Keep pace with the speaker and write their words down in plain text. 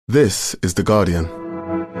This is The Guardian.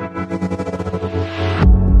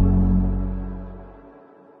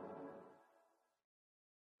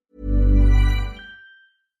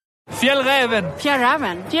 Fjällräven.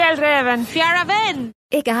 Fjällräven. Fjällräven. Fjällräven.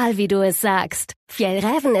 Egal wie du es sagst,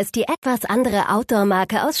 Fjällräven ist die etwas andere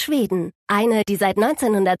Outdoor-Marke aus Schweden. Eine, die seit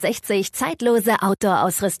 1960 zeitlose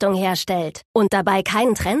Outdoor-Ausrüstung herstellt und dabei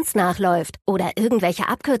keinen Trends nachläuft oder irgendwelche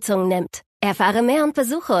Abkürzungen nimmt. Erfahre mehr und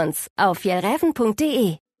besuche uns auf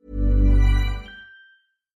fjällräven.de.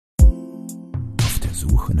 Auf der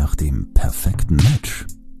Suche nach dem perfekten Match.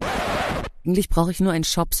 Eigentlich brauche ich nur ein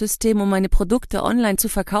Shopsystem, um meine Produkte online zu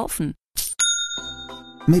verkaufen.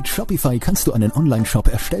 Mit Shopify kannst du einen Online-Shop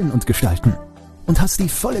erstellen und gestalten. Und hast die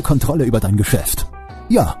volle Kontrolle über dein Geschäft.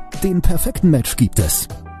 Ja, den perfekten Match gibt es.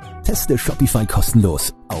 Teste Shopify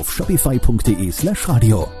kostenlos auf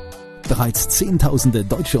shopify.de/radio. Bereits Zehntausende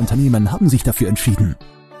deutsche Unternehmen haben sich dafür entschieden.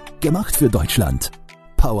 Gemacht für Deutschland.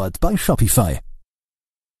 Powered by Shopify.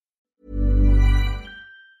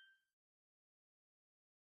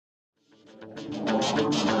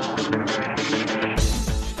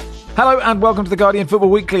 Hello and welcome to the Guardian Football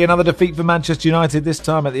Weekly. Another defeat for Manchester United, this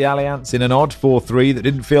time at the Allianz in an odd 4-3 that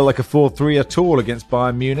didn't feel like a 4-3 at all against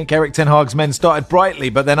Bayern Munich. Erik ten Hag's men started brightly,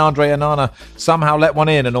 but then Andre Onana somehow let one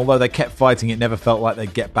in, and although they kept fighting, it never felt like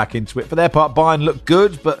they'd get back into it. For their part, Bayern looked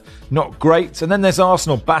good, but not great. And then there's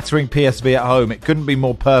Arsenal battering PSV at home. It couldn't be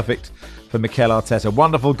more perfect for Mikel Arteta.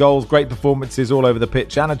 Wonderful goals, great performances all over the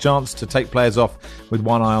pitch, and a chance to take players off with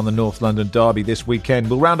one eye on the North London derby this weekend.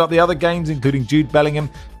 We'll round up the other games, including Jude Bellingham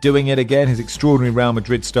doing it again. His extraordinary Real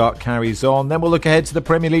Madrid start carries on. Then we'll look ahead to the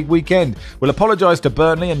Premier League weekend. We'll apologise to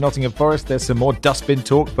Burnley and Nottingham Forest. There's some more dustbin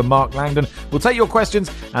talk for Mark Langdon. We'll take your questions,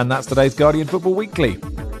 and that's today's Guardian Football Weekly.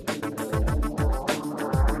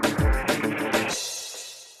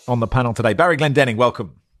 On the panel today, Barry Glendenning,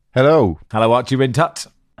 welcome. Hello. Hello, Archie Rhind-Tutt.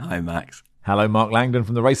 Hi, Max. Hello, Mark Langdon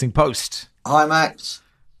from the Racing Post. Hi, Max.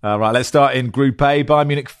 Right, let's start in Group A. Bayern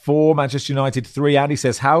Munich 4, Manchester United 3. Andy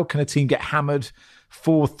says, how can a team get hammered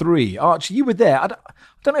 4-3? Archie, you were there. I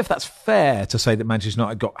don't know if that's fair to say that Manchester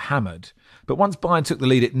United got hammered, but once Bayern took the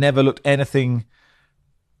lead, it never looked anything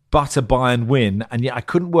but a Bayern win, and yet I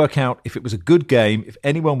couldn't work out if it was a good game, if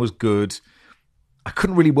anyone was good. I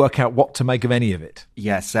couldn't really work out what to make of any of it.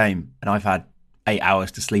 Yeah, same. And I've had 8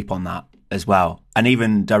 hours to sleep on that as well. And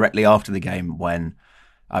even directly after the game, when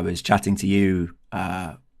I was chatting to you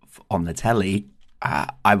on the telly,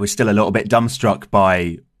 I was still a little bit dumbstruck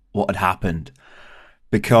by what had happened.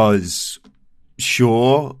 Because,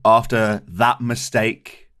 sure, after that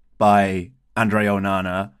mistake by Andre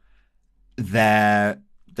Onana,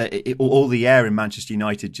 all the air in Manchester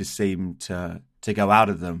United just seemed to go out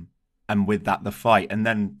of them. And with that, the fight. And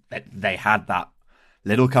then they had that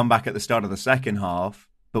little comeback at the start of the second half.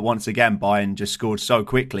 But once again, Bayern just scored so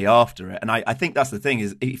quickly after it. And I think that's the thing,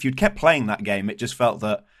 is if you'd kept playing that game, it just felt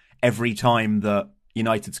that every time that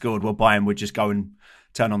United scored, well, Bayern would just go and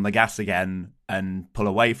turn on the gas again and pull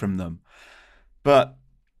away from them. But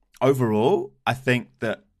overall, I think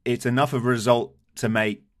that it's enough of a result to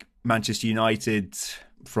make Manchester United,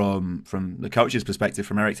 from the coach's perspective,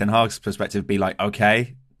 from Erik ten Hag's perspective, be like,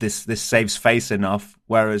 okay, this saves face enough.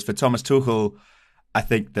 Whereas for Thomas Tuchel, I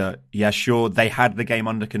think that, yeah, sure, they had the game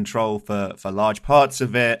under control for large parts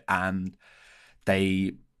of it, and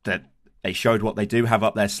they showed what they do have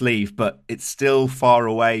up their sleeve, but it's still far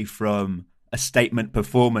away from a statement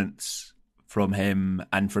performance from him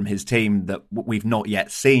and from his team that we've not yet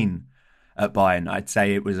seen at Bayern. I'd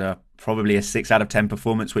say it was probably a 6 out of 10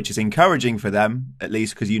 performance, which is encouraging for them, at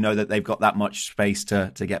least because you know that they've got that much space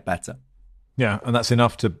to get better. Yeah, and that's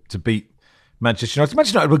enough to beat Manchester United.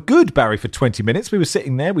 Manchester United were good, Barry, for 20 minutes. We were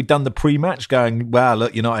sitting there, we'd done the pre-match going, wow,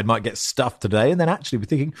 look, United might get stuffed today. And then actually we're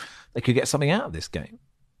thinking they could get something out of this game.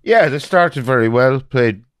 Yeah, they started very well,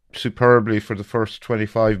 played superbly for the first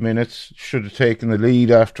 25 minutes. Should have taken the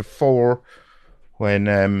lead after 4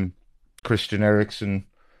 when Christian Eriksen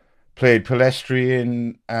played Palestri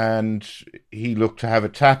in, and he looked to have a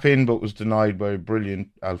tap in, but was denied by a brilliant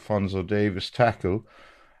Alphonso Davies tackle.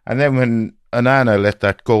 And then when Onana let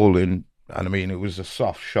that goal in, and I mean, it was a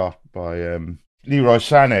soft shot by Leroy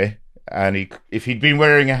Sané, and if he'd been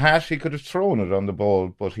wearing a hat, he could have thrown it on the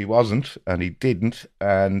ball, but he wasn't, and he didn't,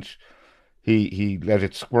 and he let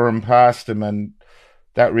it squirm past him, and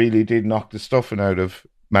that really did knock the stuffing out of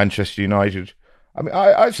Manchester United. I mean,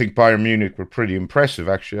 I think Bayern Munich were pretty impressive,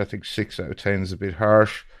 actually. I think 6 out of 10 is a bit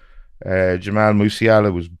harsh. Jamal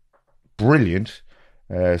Musiala was brilliant.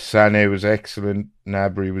 Sané was excellent.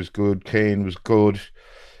 Gnabry was good. Kane was good.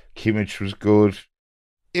 Kimmich was good.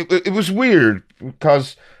 It was weird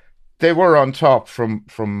because they were on top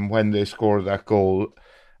from when they scored that goal,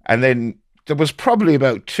 And then there was probably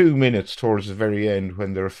about 2 minutes towards the very end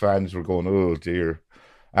when their fans were going, oh dear.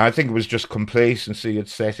 And I think it was just complacency had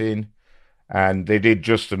set in, and they did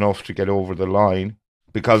just enough to get over the line,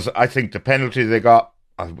 because I think the penalty they got,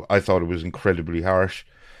 I thought it was incredibly harsh.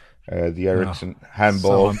 The Eriksson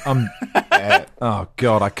handball. Oh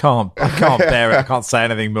God, I can't bear it. I can't say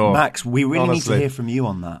anything more. Max, we really Honestly. need to hear from you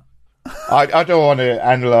on that. I don't want to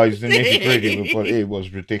analyse the nitty-gritty of it, but it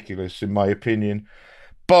was ridiculous in my opinion.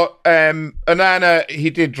 But Onana, he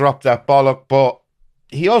did drop that bollock, but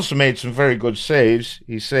he also made some very good saves.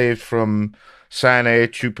 He saved from Sané,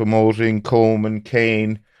 Choupo-Moting, Coleman,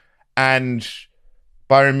 Kane, and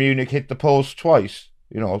Bayern Munich hit the post twice.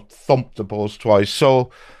 Thumped the post twice.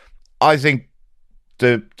 So I think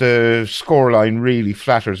the scoreline really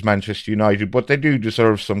flatters Manchester United, but they do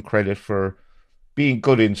deserve some credit for being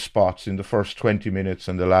good in spots in the first 20 minutes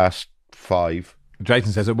and the last 5.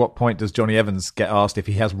 Jason says, at what point does Johnny Evans get asked if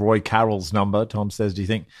he has Roy Carroll's number? Tom says, do you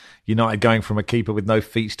think United going from a keeper with no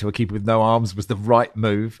feet to a keeper with no arms was the right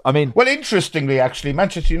move? I mean... Well, interestingly, actually,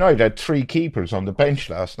 Manchester United had 3 keepers on the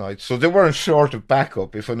bench last night, so they weren't short of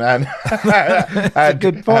backup if Onana had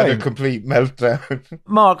a complete meltdown.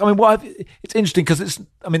 Mark, I mean, it's interesting because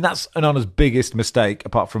that's Onana's biggest mistake,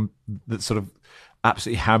 apart from the sort of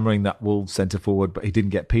absolutely hammering that Wolves centre forward, but he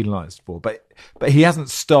didn't get penalised for. But he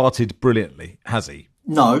hasn't started brilliantly, has he?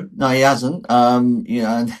 No, he hasn't.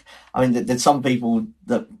 And I mean, there's some people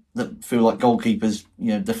that feel like goalkeepers,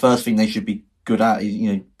 the first thing they should be good at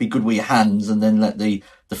is, be good with your hands, and then let the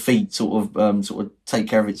feet sort of take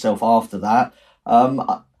care of itself after that.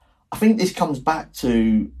 I think this comes back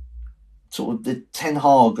to sort of the Ten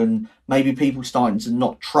Hag and maybe people starting to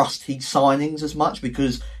not trust his signings as much,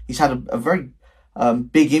 because he's had a very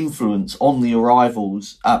big influence on the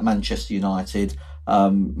arrivals at Manchester United.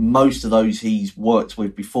 Most of those he's worked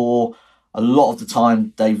with before. A lot of the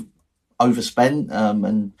time they've overspent,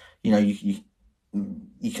 and you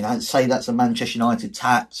can say that's a Manchester United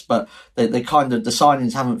tax, but they kind of, the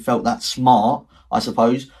signings haven't felt that smart, I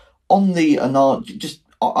suppose. On the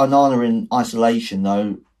Onana in isolation,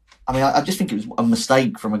 though, I mean, I just think it was a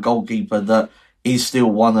mistake from a goalkeeper that is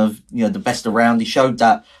still one of the best around. He showed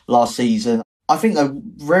that last season. I think they're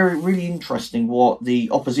really interesting what the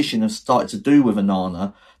opposition have started to do with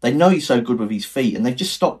Onana. They know he's so good with his feet, and they've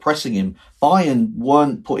just stopped pressing him. Bayern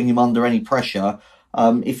weren't putting him under any pressure.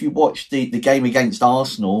 If you watch the game against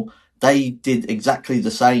Arsenal, they did exactly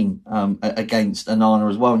the same against Onana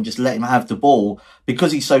as well, and just let him have the ball.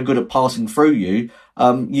 Because he's so good at passing through you,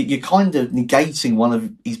 you're kind of negating one of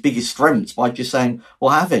his biggest strengths by just saying,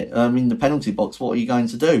 well, have it in the penalty box. What are you going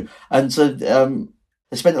to do? And so...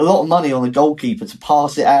 they spent a lot of money on the goalkeeper to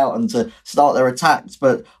pass it out and to start their attacks,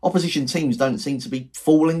 but opposition teams don't seem to be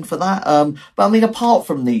falling for that. But I mean, apart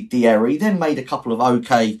from the error, he then made a couple of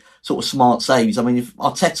okay sort of smart saves. I mean, if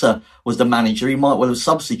Arteta was the manager, he might well have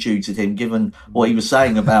substituted him, given what he was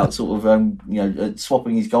saying about sort of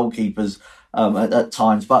swapping his goalkeepers at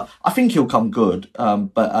times. But I think he'll come good.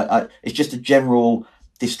 But it's just a general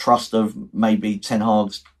distrust of maybe Ten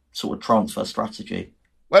Hag's sort of transfer strategy.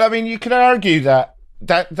 Well, I mean, you can argue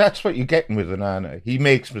that's what you're getting with Onana. He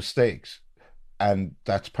makes mistakes, and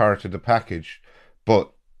that's part of the package.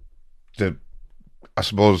 But I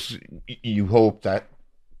suppose you hope that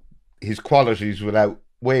his qualities will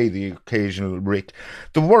outweigh the occasional rick.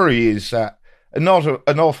 The worry is that an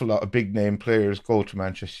awful lot of big name players go to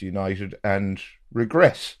Manchester United and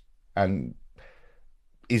regress. And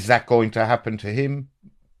is that going to happen to him?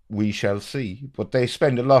 We shall see. But they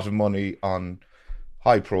spend a lot of money on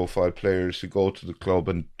high-profile players who go to the club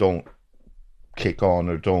and don't kick on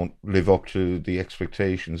or don't live up to the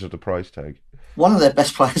expectations of the price tag. One of their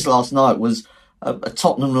best players last night was a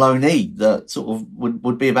Tottenham loanee that sort of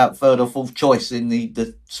would be about third or fourth choice in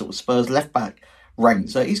the sort of Spurs left-back rank.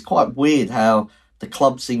 So it's quite weird how the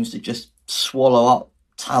club seems to just swallow up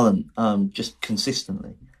talent just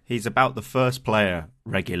consistently. He's about the first player,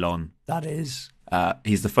 Reguilon, that is.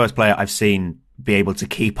 He's the first player I've seen be able to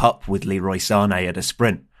keep up with Leroy Sané at a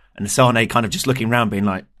sprint. And Sané kind of just looking around being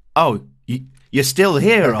like, oh, you're still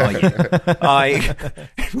here, are you?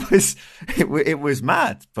 It was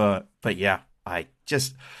mad. But yeah, I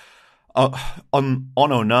just... on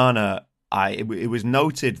Onana, it was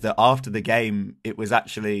noted that after the game, it was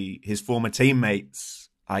actually his former teammates,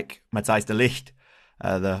 like Matthijs de Ligt,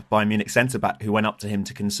 the Bayern Munich centre-back, who went up to him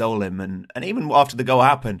to console him. And even after the goal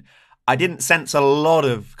happened, I didn't sense a lot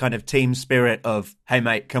of kind of team spirit of, hey,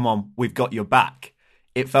 mate, come on, we've got your back.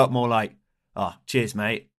 It felt more like, oh, cheers,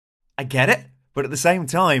 mate. I get it. But at the same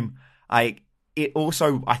time, it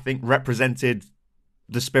also, I think, represented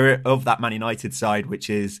the spirit of that Man United side, which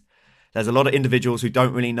is There's a lot of individuals who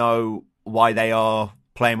don't really know why they are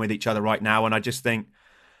playing with each other right now. And I just think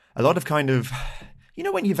a lot of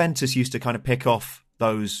when Juventus used to kind of pick off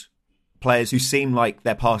those players who seem like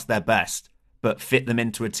they're past their best, but fit them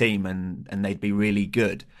into a team and they'd be really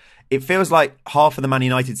good. It feels like half of the Man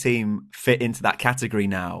United team fit into that category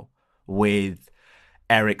now with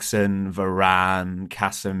Eriksen, Varane,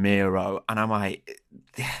 Casemiro. And I'm like,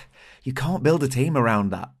 you can't build a team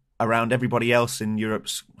around that, around everybody else in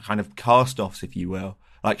Europe's kind of cast-offs, if you will.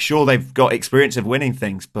 Like, sure, they've got experience of winning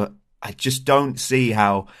things, but I just don't see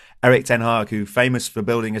how Erik ten Hag, who famous for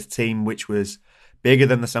building a team which was bigger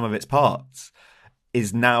than the sum of its parts,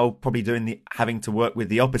 is now probably having to work with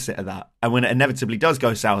the opposite of that. And when it inevitably does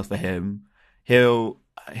go south for him, he'll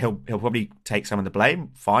probably take some of the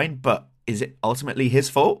blame, fine, but is it ultimately his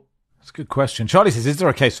fault? That's a good question. Charlie says, is there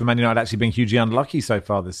a case for Man United actually being hugely unlucky so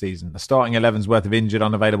far this season? The starting 11's worth of injured,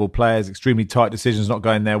 unavailable players, extremely tight decisions not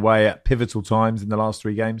going their way at pivotal times in the last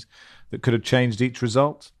 3 games that could have changed each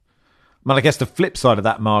result. I guess the flip side of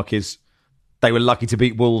that, Mark, is they were lucky to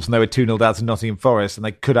beat Wolves and they were 2-0 down to Nottingham Forest and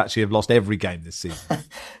they could actually have lost every game this season.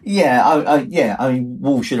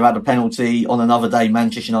 Wolves should have had a penalty on another day.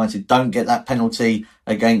 Manchester United don't get that penalty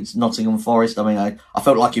against Nottingham Forest. I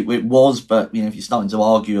felt like it was, but if you're starting to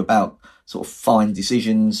argue about sort of fine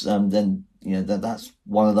decisions, then that's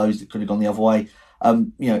one of those that could have gone the other way.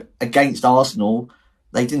 Against Arsenal,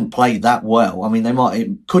 they didn't play that well.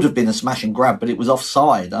 It could have been a smash and grab, but it was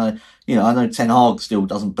offside. I know Ten Hag still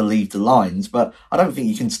doesn't believe the lines, but I don't think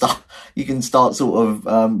you can start sort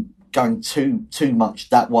of going too much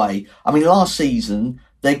that way. Last season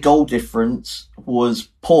their goal difference was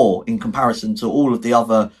poor in comparison to all of the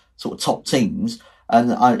other sort of top teams,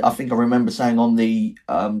 and I think I remember saying on the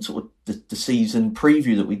sort of the season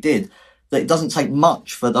preview that we did that it doesn't take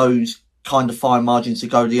much for those kind of fine margins to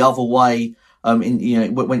go the other way.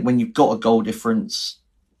 When you've got a goal difference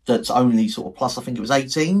that's only sort of plus, I think it was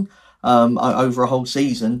 18 over a whole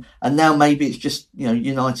season, and now maybe it's just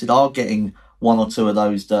United are getting one or two of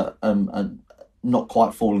those that are not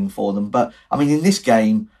quite falling for them. But in this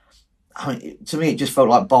game, to me it just felt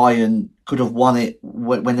like Bayern could have won it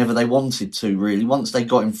whenever they wanted to. Really, once they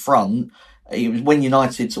got in front, it was when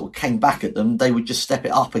United sort of came back at them, they would just step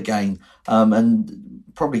it up again, and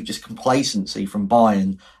probably just complacency from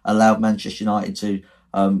Bayern allowed Manchester United to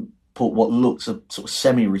put what looks a sort of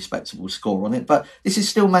semi-respectable score on it. But this is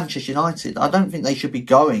still Manchester United. I don't think they should be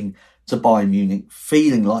going to Bayern Munich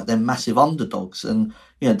feeling like they're massive underdogs. And,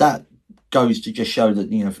 that goes to just show that,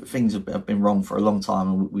 things have been wrong for a long time,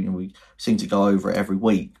 and we seem to go over it every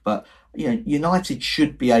week. But, United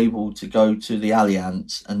should be able to go to the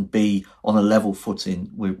Allianz and be on a level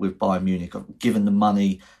footing with Bayern Munich, given the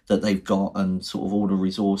money that they've got and sort of all the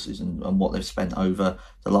resources and what they've spent over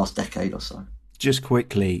the last decade or so. Just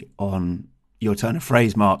quickly on your turn of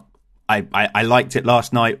phrase, Mark, I liked it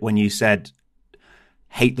last night when you said,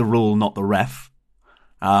 hate the rule, not the ref,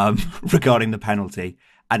 regarding the penalty.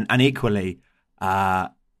 And equally,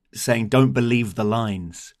 saying don't believe the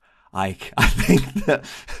lines. I think that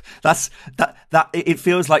it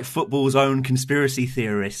feels like football's own conspiracy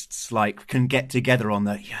theorists can get together on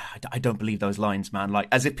I don't believe those lines, man.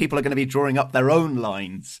 As if people are going to be drawing up their own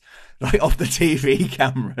lines off the TV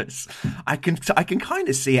cameras. I can kind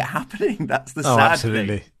of see it happening. That's the sad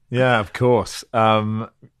absolutely. thing. Yeah, of course.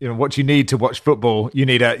 What you need to watch football, you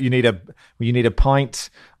need a pint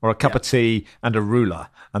or a cup of tea and a ruler,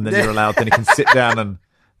 and then you're allowed. Then you can sit down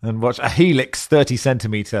and watch a Helix 30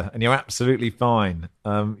 centimetre, and you're absolutely fine.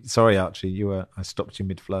 Sorry, Archie, I stopped you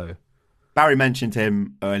mid-flow. Barry mentioned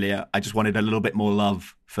him earlier. I just wanted a little bit more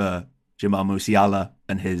love for Jamal Musiala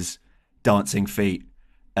and his dancing feet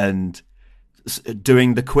and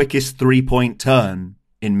doing the quickest 3-point turn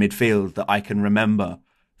in midfield that I can remember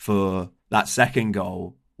for that second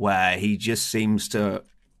goal, where he just seems to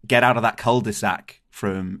get out of that cul-de-sac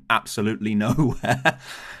from absolutely nowhere.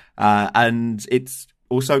 And it's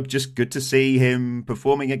also just good to see him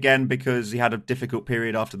performing again, because he had a difficult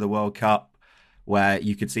period after the World Cup where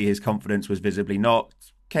you could see his confidence was visibly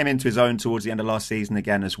knocked. Came into his own towards the end of last season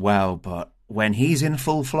again as well. But when he's in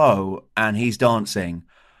full flow and he's dancing,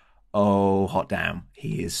 oh, hot damn,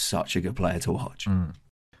 he is such a good player to watch.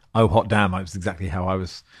 Oh, hot damn, that's exactly how I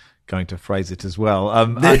was going to phrase it as well.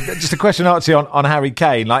 Just a question, Archie, on Harry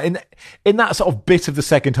Kane. In that sort of bit of the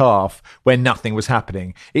second half where nothing was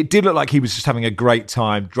happening, it did look like he was just having a great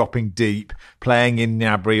time, dropping deep, playing in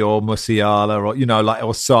Gnabry or Musiala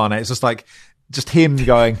or Sane. It's just him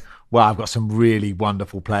going, well, I've got some really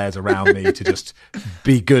wonderful players around me to just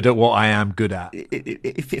be good at what I am good at.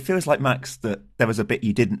 It feels like, Max, that there was a bit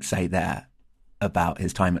you didn't say there about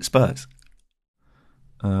his time at Spurs.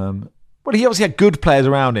 Well, he obviously had good players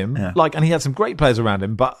around him, Yeah. and he had some great players around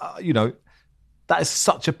him. But that is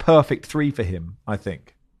such a perfect 3 for him, I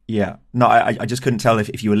think. Yeah. No, I just couldn't tell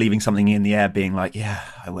if you were leaving something in the air being like, yeah,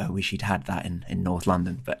 I wish he'd had that in North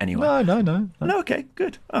London. But anyway. No. No, okay,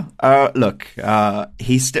 good. Oh. Look, I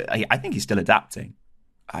think he's still adapting.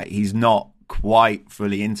 He's not quite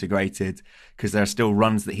fully integrated because there are still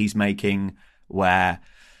runs that he's making where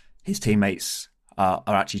his teammates are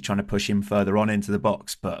actually trying to push him further on into the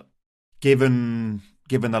box. But given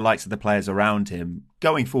the likes of the players around him,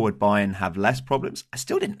 going forward, Bayern have less problems. I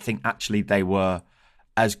still didn't think actually they were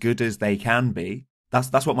as good as they can be.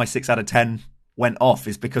 That's what my 6 out of 10 went off,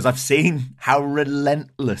 is because I've seen how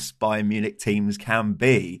relentless Bayern Munich teams can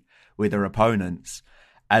be with their opponents.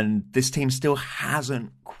 And this team still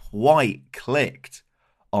hasn't quite clicked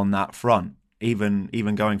on that front, even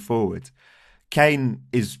going forward. Kane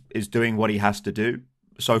is doing what he has to do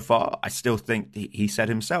so far. I still think he said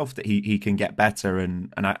himself that he can get better,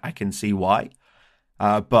 and I can see why.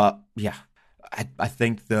 But yeah, I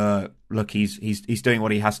think he's doing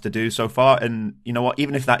what he has to do so far. And you know what?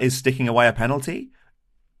 Even if that is sticking away a penalty,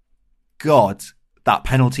 God, that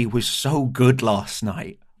penalty was so good last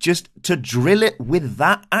night. Just to drill it with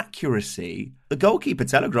that accuracy, the goalkeeper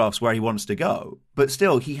telegraphs where he wants to go, but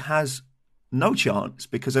still he has no chance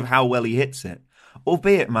because of how well he hits it.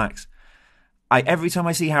 Albeit, Max, every time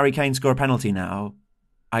I see Harry Kane score a penalty now,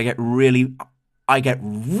 I get really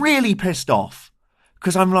pissed off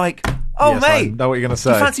because I'm like, oh, yes, mate, I know what you're going to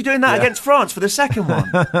say. Do you fancy doing that against France for the second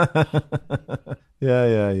one?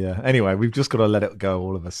 Yeah. Anyway, we've just got to let it go,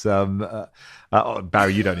 all of us.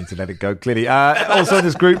 Barry, you don't need to let it go, clearly. Also in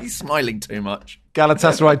this group, He's smiling too much.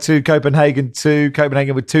 Galatasaray 2, Copenhagen 2.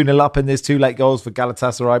 Copenhagen with 2-0 up, and there's 2 late goals for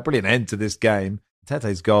Galatasaray. Brilliant end to this game.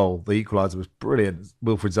 Tete's goal, the equaliser, was brilliant.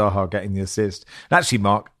 Wilfried Zaha getting the assist. And actually,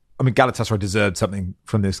 Mark, Galatasaray deserved something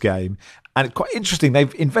from this game. And it's quite interesting.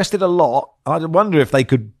 They've invested a lot. I wonder if they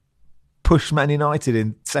could push Man United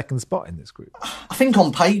in second spot in this group. I think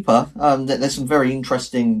on paper, there's some very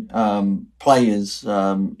interesting players,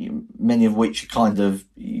 many of which kind of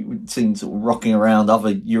you would seem sort of rocking around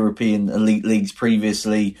other European elite leagues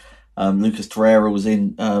previously. Lucas Torreira was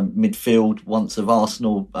in midfield once of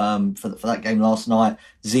Arsenal for that game last night.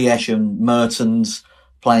 Ziyech and Mertens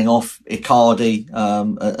playing off Icardi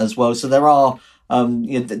as well. So there are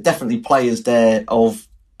definitely players there of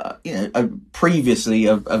previously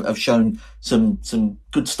have shown some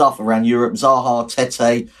good stuff around Europe. Zaha,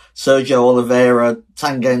 Tete, Sergio Oliveira,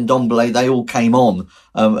 Tanguy Ndombele, they all came on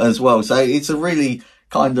as well. So it's a really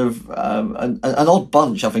kind of an odd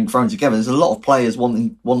bunch, I think, thrown together. There's a lot of players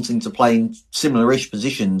wanting to play in similar-ish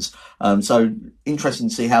positions. So interesting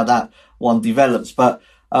to see how that one develops. But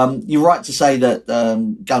you're right to say that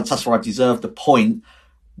Galatasaray deserved a point.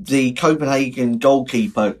 The Copenhagen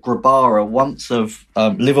goalkeeper, Grabara, once of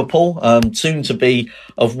Liverpool, soon to be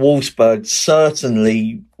of Wolfsburg,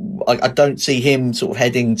 certainly I don't see him sort of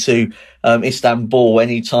heading to Istanbul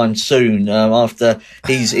anytime soon after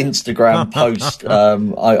his Instagram post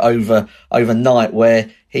overnight where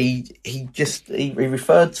he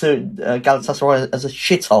referred to Galatasaray as a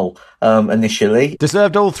shithole initially.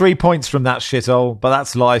 Deserved all 3 points from that shithole, but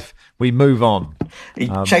that's life. We move on. He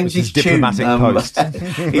changed his diplomatic post.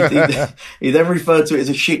 he then referred to it as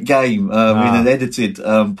a shit game in an edited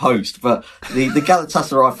post. But the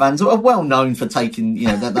Galatasaray fans are well known for taking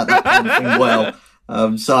that kind of thing well.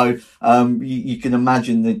 So you can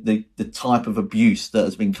imagine the type of abuse that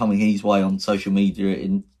has been coming his way on social media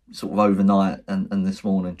in sort of overnight and this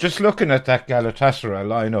morning. Just looking at that Galatasaray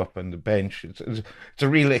lineup and the bench, it's a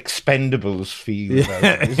real Expendables feel about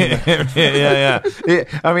it, isn't it?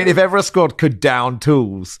 Yeah. I mean, if ever a squad could down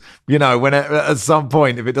tools, when at some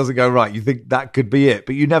point, if it doesn't go right, you think that could be it.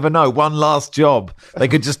 But you never know. One last job. They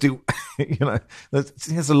could just do,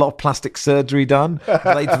 there's a lot of plastic surgery done.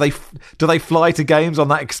 Do they fly to games on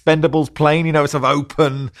that Expendables plane? It's sort of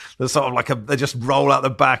open. There's sort of they just roll out the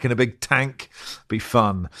back in a big tank. Be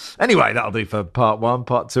fun. Anyway, that'll do for part 1.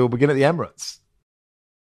 Part 2 will begin at the Emirates.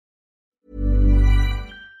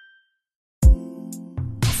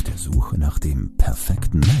 Auf der Suche nach dem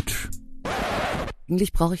perfekten Match.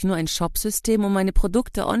 Eigentlich brauche ich nur ein Shopsystem, um meine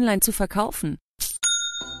Produkte online zu verkaufen.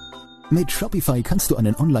 Mit Shopify kannst du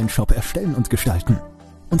einen Online-Shop erstellen und gestalten.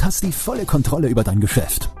 Und hast die volle Kontrolle über dein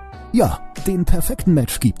Geschäft. Ja, den perfekten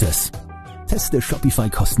Match gibt es. Teste Shopify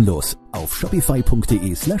kostenlos auf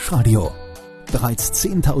shopify.de/radio. Bereits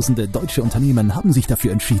Zehntausende deutsche Unternehmen haben sich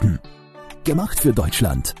dafür entschieden. Gemacht für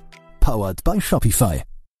Deutschland. Powered by Shopify.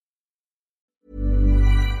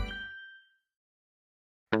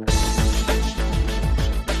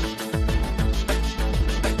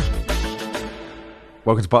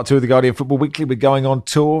 Welcome to part 2 of the Guardian Football Weekly. We're going on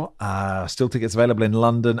tour. Still tickets available in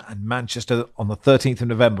London and Manchester on the 13th of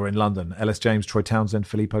November in London. Ellis James, Troy Townsend,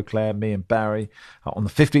 Philippe Auclair, me and Barry. On the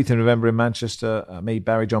 15th of November in Manchester, me,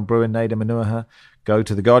 Barry, John Bruin, Nader Manuaha. Go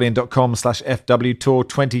to theguardian.com/FW Tour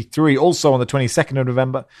 23. Also on the 22nd of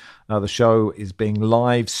November, the show is being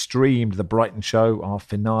live streamed, the Brighton show, our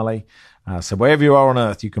finale. So wherever you are on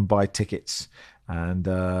earth, you can buy tickets and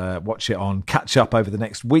watch it on catch up over the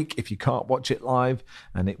next week if you can't watch it live,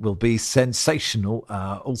 and it will be sensational.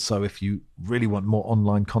 Also, if you really want more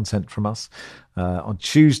online content from us, on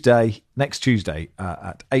next Tuesday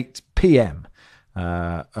at 8 p.m,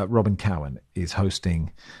 Robin Cowan is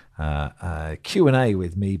hosting a Q&A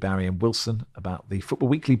with me, Barry and Wilson about the Football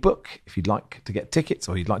Weekly book. If you'd like to get tickets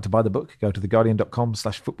or you'd like to buy the book, go to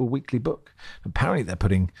theguardian.com/Football Weekly book. Apparently they're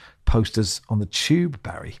putting posters on the tube,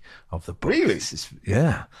 Barry, of the book. Really?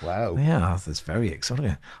 Yeah. Wow. Yeah, that's very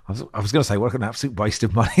exciting. I was going to say what an absolute waste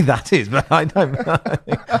of money that is, but I don't know.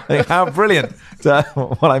 I think how brilliant.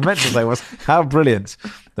 What I meant to say was how brilliant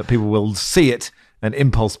that people will see it and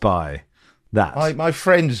impulse buy that. My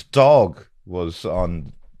friend's dog was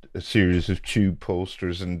on a series of tube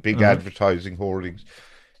posters and big advertising hoardings.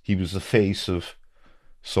 He was the face of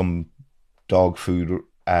some dog food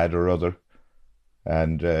ad or other,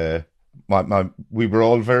 and we were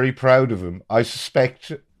all very proud of him. I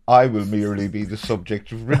suspect I will merely be the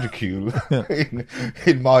subject of ridicule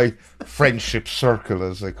in my friendship circle,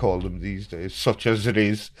 as they call them these days, such as it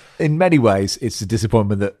is. In many ways, it's a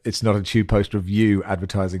disappointment that it's not a tube poster of you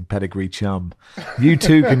advertising Pedigree Chum. You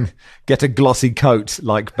too can get a glossy coat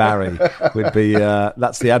like Barry. Would be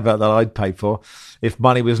that's the advert that I'd pay for if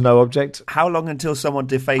money was no object. How long until someone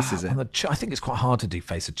defaces it? I think it's quite hard to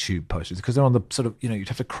deface a tube poster because they're on the sort of, you'd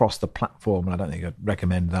have to cross the platform, and I don't think I'd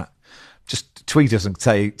recommend that. Just tweet us and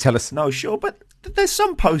tell us. No, sure, but there's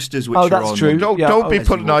some posters which that's are on. true. Don't be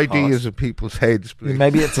putting ideas in people's heads, please.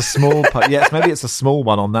 Maybe it's a small. Maybe it's a small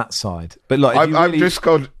one on that side. But like, I'm going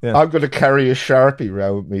to carry a Sharpie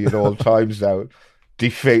around with me at all times now.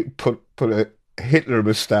 Put a Hitler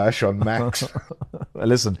moustache on Max.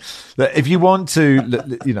 Listen, if you want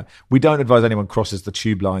to, we don't advise anyone crosses the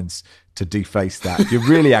tube lines to deface that. If you're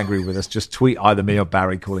really angry with us, just tweet either me or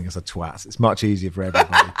Barry calling us a twat. It's much easier for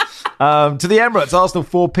everybody. To the Emirates, Arsenal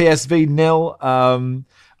 4, PSV 0.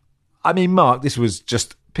 I mean, Mark, this was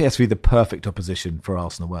just PSV the perfect opposition for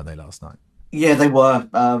Arsenal, weren't they, last night? Yeah, they were.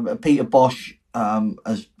 Peter Bosch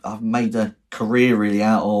has made a career really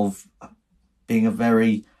out of being a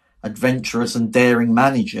very adventurous and daring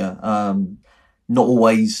manager, not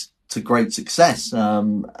always to great success.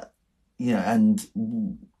 And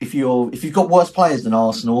if you've got worse players than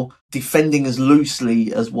Arsenal, defending as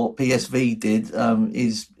loosely as what PSV did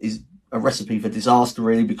is a recipe for disaster,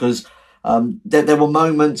 really, because there were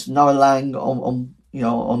moments. Noah Lang on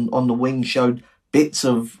the wing showed bits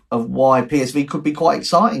of why PSV could be quite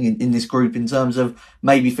exciting in this group in terms of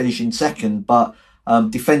maybe finishing second, but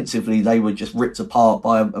defensively they were just ripped apart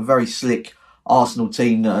by a very slick Arsenal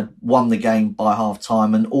team that had won the game by half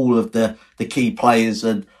time, and all of the key players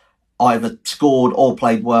had either scored or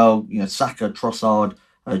played well. Saka, Trossard,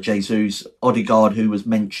 Jesus, Odegaard, who was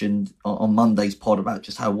mentioned on Monday's pod about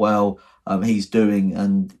just how well he's doing,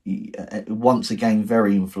 and once again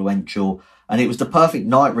very influential. And it was the perfect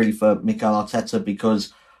night really for Mikel Arteta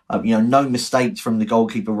because no mistakes from the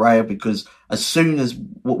goalkeeper Raya, because as soon as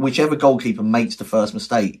whichever goalkeeper makes the first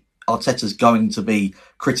mistake, Arteta's going to be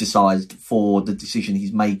criticised for the decision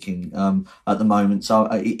he's making at the moment. So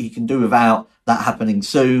he can do without that happening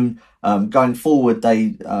soon. Going forward,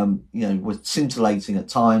 they were scintillating at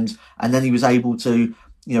times, and then he was able to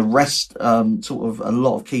rest sort of a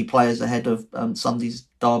lot of key players ahead of Sunday's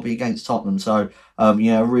derby against Tottenham. So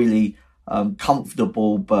really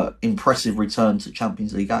comfortable but impressive return to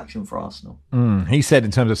Champions League action for Arsenal. He said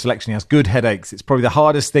in terms of selection, he has good headaches. It's probably the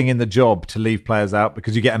hardest thing in the job to leave players out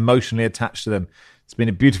because you get emotionally attached to them. It's been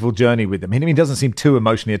a beautiful journey with them. He doesn't seem too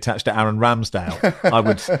emotionally attached to Aaron Ramsdale.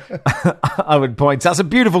 I would point out some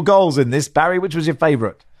beautiful goals in this. Barry, which was your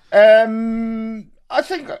favourite? I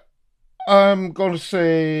think I'm going to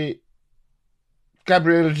say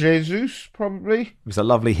Gabriel Jesus, probably. It was a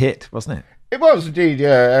lovely hit, wasn't it? It was indeed,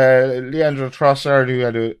 yeah. Leandro Trossard, who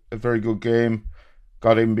had a very good game,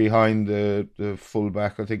 got in behind the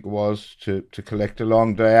fullback, I think it was, to collect a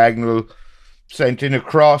long diagonal, sent in a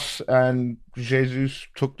cross, and Jesus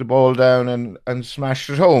took the ball down and smashed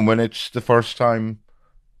it home. And it's the first time.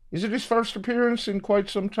 Is it his first appearance in quite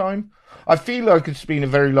some time? I feel like it's been a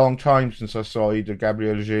very long time since I saw either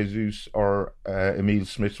Gabriel Jesus or Emile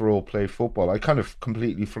Smith-Rowe play football. I kind of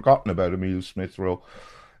completely forgotten about Emile Smith-Rowe.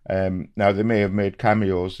 Now, they may have made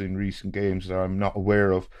cameos in recent games that I'm not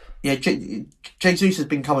aware of. Yeah, Jesus has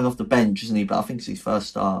been coming off the bench, isn't he? But I think it's his first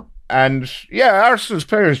start. And yeah, Arsenal's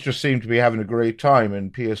players just seem to be having a great time,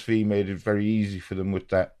 and PSV made it very easy for them with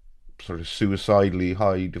that sort of suicidally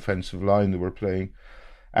high defensive line they were playing.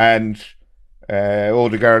 And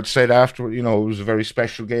Odegaard said afterward, it was a very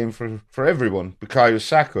special game for everyone. Bukayo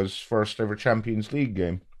Saka's first ever Champions League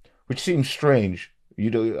game, which seems strange.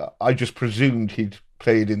 I just presumed he'd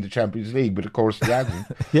played in the Champions League, but of course he hasn't.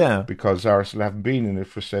 Yeah. Because Arsenal haven't been in it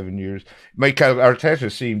for 7 years. Mikel Arteta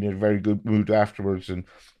seemed in a very good mood afterwards and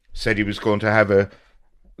said he was going to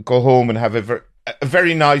go home and have a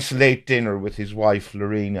very nice late dinner with his wife,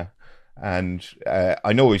 Lorena. And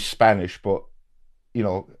I know he's Spanish, but,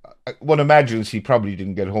 one imagines he probably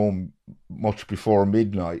didn't get home much before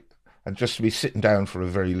midnight. And just to be sitting down for a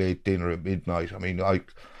very late dinner at midnight, I mean, I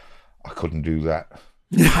couldn't do that.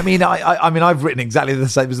 I mean, I've written exactly the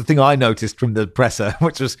same. It was the thing I noticed from the presser,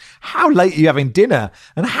 which was, how late are you having dinner?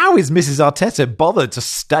 And how is Mrs. Arteta bothered to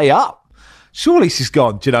stay up? Surely she's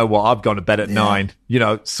gone, do you know what? I've gone to bed at 9.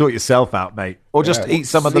 Sort yourself out, mate. Or just eat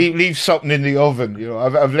some of the... Leave something in the oven.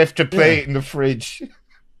 I've left a plate in the fridge.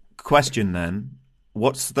 Question then.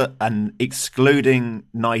 And excluding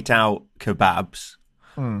night out kebabs,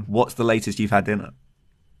 what's the latest you've had dinner?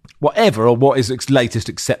 Whatever, or what is latest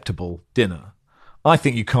acceptable dinner. I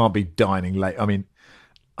think you can't be dining late. I mean,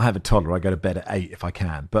 I have a toddler. I go to bed at 8 if I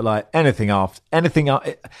can. But like anything after,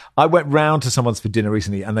 I went round to someone's for dinner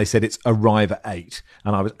recently and they said it's arrive at 8.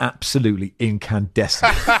 And I was absolutely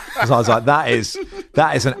incandescent. Because I was like, that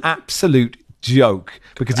is an absolute joke.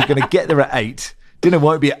 Because you're going to get there at 8. Dinner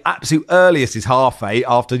won't be at absolute earliest is 8:30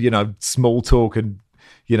 after, small talk and,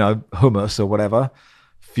 hummus or whatever.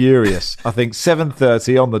 Furious. I think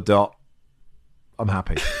 7:30 on the dot. I'm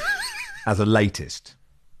happy. As a latest.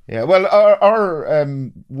 Yeah, well, our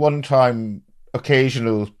one-time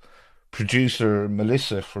occasional producer,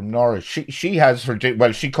 Melissa from Norwich, she has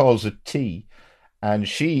her, she calls it tea, and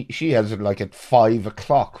she has it like at 5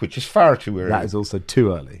 o'clock, which is far too early. That is also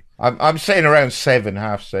too early. I'm saying around 7,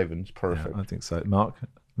 7:30 is perfect. Yeah, I think so, Mark.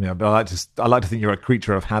 Yeah, but I like to think you're a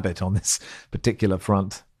creature of habit on this particular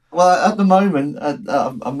front. Well, at the moment,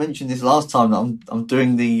 I mentioned this last time that I'm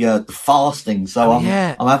doing the fasting, so I'm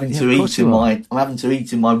having to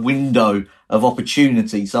eat in my window of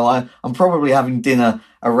opportunity. So I'm probably having dinner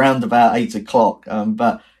around about 8 o'clock.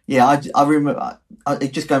 But yeah, I remember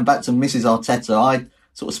just going back to Mrs. Arteta. I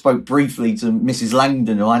sort of spoke briefly to Mrs.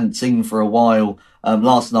 Langdon, who I hadn't seen for a while,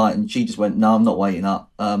 last night, and she just went, "No, I'm not waiting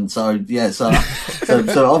up." So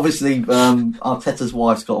obviously, Arteta's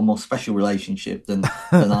wife's got a more special relationship than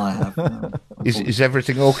I have. Is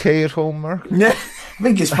everything okay at home, Mark? Yeah, I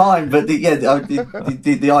think it's fine, but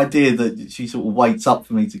the idea that she sort of waits up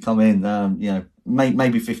for me to come in,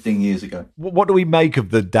 maybe 15 years ago. What do we make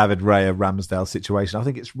of the David Raya Ramsdale situation? I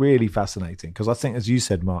think it's really fascinating because I think, as you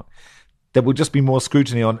said, Mark, there will just be more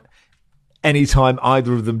scrutiny on any time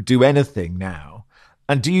either of them do anything now.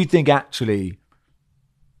 And do you think actually,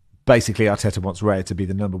 basically, Arteta wants Raya to be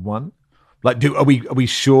the number one? Like, are we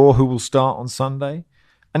sure who will start on Sunday?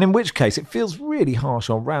 And in which case, it feels really harsh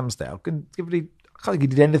on Ramsdale. I can't think he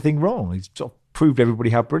did anything wrong. He's sort of proved everybody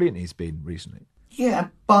how brilliant he's been recently. Yeah,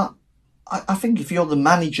 but I think if you're the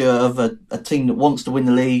manager of a team that wants to win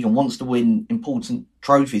the league and wants to win important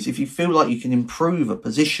trophies, if you feel like you can improve a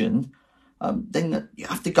position, then you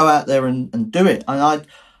have to go out there and do it. And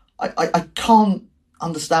I can't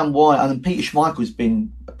understand why, and Peter Schmeichel's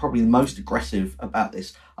been probably the most aggressive about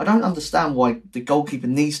this. I don't understand why the goalkeeper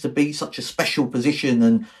needs to be such a special position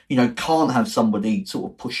and, can't have somebody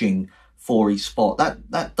sort of pushing for his spot.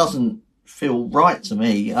 That doesn't feel right to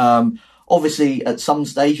me. Obviously, at some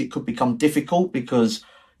stage, it could become difficult because,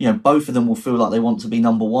 both of them will feel like they want to be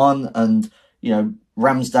number one. And,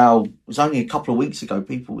 Ramsdale was only a couple of weeks ago,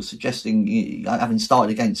 people were suggesting, having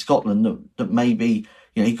started against Scotland, that maybe,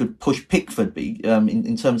 he could push Pickford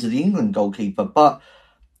in terms of the England goalkeeper. But,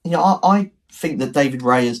 I think that David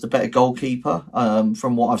Raya is the better goalkeeper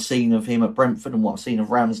from what I've seen of him at Brentford and what I've seen of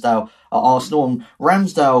Ramsdale at Arsenal. And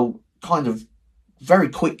Ramsdale kind of very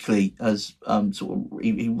quickly has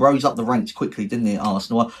he rose up the ranks quickly, didn't he, at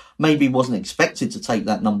Arsenal? Maybe wasn't expected to take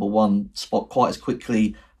that number one spot quite as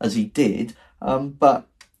quickly as he did. But,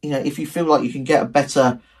 if you feel like you can get a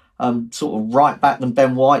better sort of right back than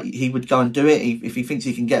Ben White, he would go and do it. If he thinks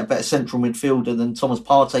he can get a better central midfielder than Thomas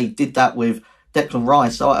Partey, he did that with Declan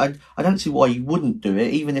Rice. So I don't see why you wouldn't do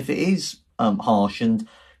it, even if it is harsh. And,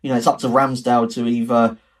 it's up to Ramsdale to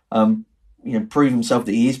either, prove himself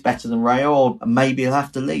that he is better than Raya, or maybe he'll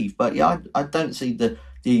have to leave. But yeah, I don't see the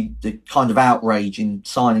kind of outrage in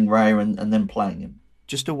signing Raya and then playing him.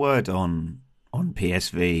 just a word on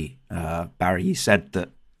PSV. Barry, you said that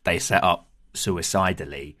they set up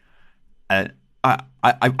suicidally. I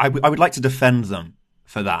would like to defend them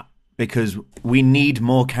for that, because we need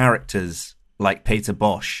more characters like Peter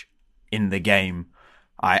Bosz in the game.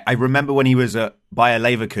 I remember when he was at Bayer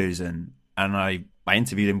Leverkusen, and I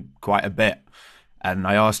interviewed him quite a bit, and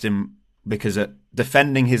I asked him, because at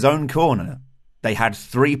defending his own corner, they had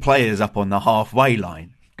 3 players up on the halfway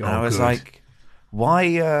line. And I was like,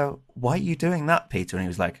 why are you doing that, Peter? And he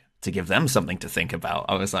was like, to give them something to think about.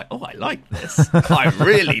 I was like, oh, I like this. I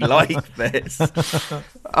really like this.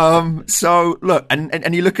 So look,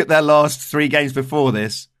 and you look at their last 3 games before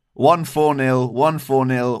this, 1 4-0, 1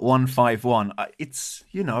 4-0, 1 5-1. It's,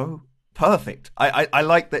 perfect. I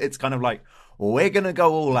like that it's kind of like, we're going to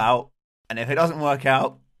go all out, and if it doesn't work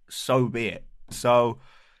out, so be it. So,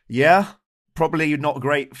 yeah, probably not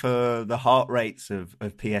great for the heart rates of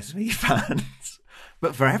PSV fans.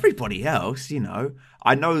 But for everybody else,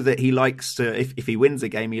 I know that he likes to, if he wins a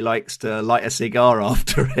game, he likes to light a cigar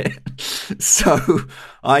after it. So,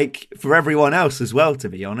 for everyone else as well, to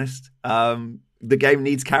be honest, the game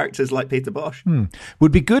needs characters like Peter Bosz.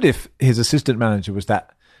 Would be good if his assistant manager was that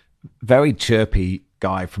very chirpy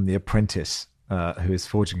guy from The Apprentice, who is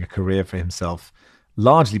forging a career for himself,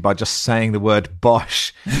 largely by just saying the word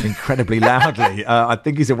Bosch incredibly loudly. I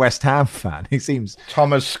think he's a West Ham fan. He seems...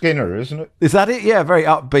 Thomas Skinner, isn't it? Is that it? Yeah, very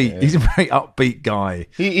upbeat. Yeah. He's a very upbeat guy.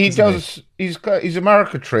 He's a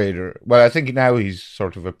market trader. Well, I think now he's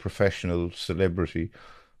sort of a professional celebrity,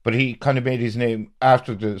 but he kind of made his name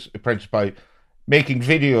after The Apprentice by making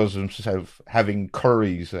videos of himself having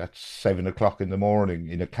curries at 7:00 in the morning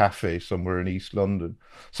in a cafe somewhere in East London.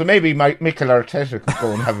 So maybe Mikel Arteta could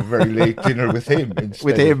go and have a very late dinner with him instead.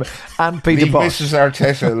 With him and Peter Bosz. Mrs.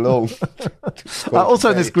 Arteta alone. Also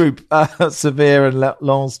in this group, Sevilla and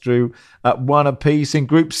Lens drew 1 apiece. In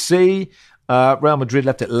Group C, Real Madrid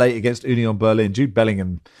left it late against Union Berlin. Jude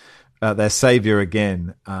Bellingham, their saviour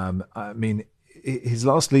again. His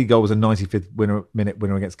last league goal was a 95th minute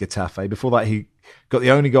winner against Getafe. Before that, he got the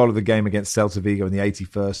only goal of the game against Celta Vigo in the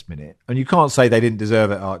 81st minute. And you can't say they didn't deserve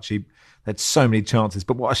it, Archie. They had so many chances,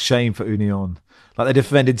 but what a shame for Union. Like, they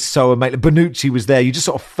defended so amazing. Bonucci was there. You just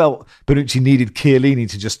sort of felt Bonucci needed Chiellini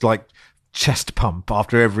to just chest pump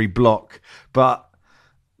after every block. But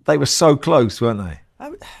they were so close, weren't they?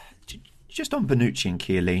 Just on Bonucci and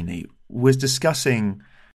Chiellini, was discussing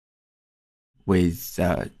with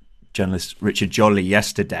journalist Richard Jolly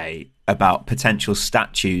yesterday about potential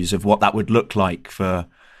statues of what that would look like for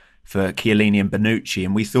Chiellini and Bonucci,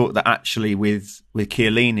 and we thought that actually with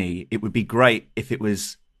Chiellini it would be great if it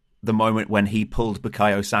was the moment when he pulled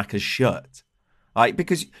Bukayo Saka's shirt,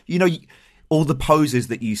 because all the poses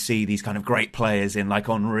that you see these kind of great players in, like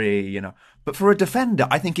Henry, but for a defender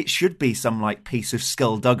I think it should be some piece of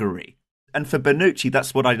skullduggery, and for Bonucci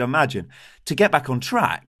that's what I'd imagine to get back on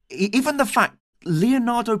track. Even the fact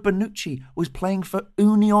Leonardo Bonucci was playing for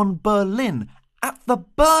Union Berlin at the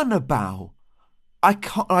Bernabeu. I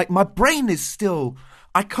can't, my brain is still,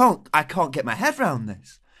 I can't get my head around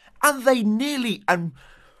this. And they nearly, and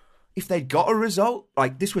if they'd got a result,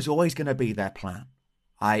 this was always going to be their plan.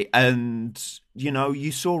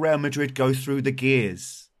 You saw Real Madrid go through the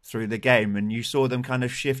gears through the game, and you saw them kind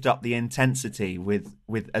of shift up the intensity with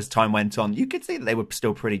as time went on. You could see that they were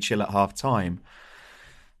still pretty chill at half time.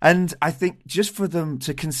 And I think just for them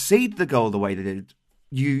to concede the goal the way they did,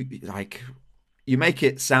 you make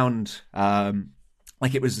it sound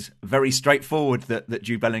like it was very straightforward that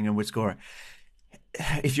Jude Bellingham would score it.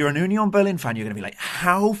 If you're an Union Berlin fan, you're going to be like,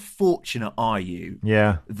 how fortunate are you?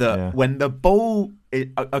 When the ball...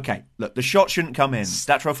 okay, look, the shot shouldn't come in.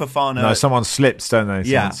 Statro Fofana... No, someone slips, don't they?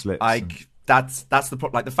 Someone slips. That's the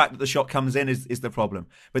problem. The fact that the shot comes in is the problem.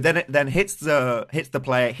 But then it hits the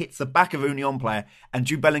player, hits the back of Union player, and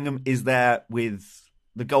Jude Bellingham is there with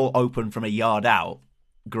the goal open from a yard out.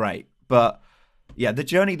 Great. But yeah, the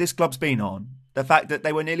journey this club's been on, the fact that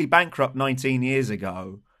they were nearly bankrupt 19 years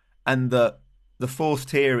ago, and that the 4th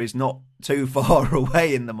tier is not too far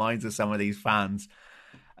away in the minds of some of these fans.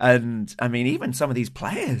 And even some of these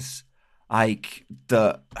players, I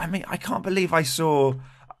can't believe I saw...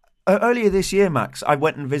 earlier this year, Max, I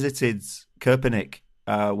went and visited Köpenick,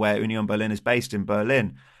 where Union Berlin is based in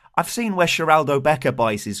Berlin. I've seen where Geraldo Becker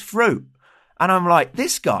buys his fruit. And I'm like,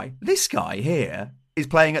 this guy here is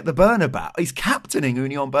playing at the Bernabeu. He's captaining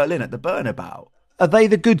Union Berlin at the Bernabeu. Are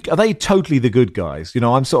they totally the good guys?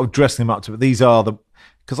 I'm sort of dressing them up to, but these are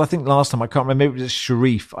because I think last time, I can't remember, maybe it was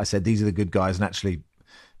Sharif, I said, these are the good guys. And actually,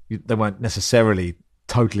 they weren't necessarily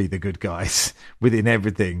totally the good guys within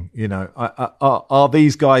everything. Are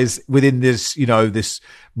these guys within this, this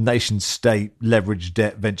nation state leveraged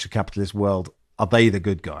debt venture capitalist world? Are they the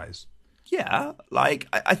good guys? Yeah, like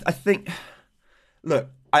I think. Look,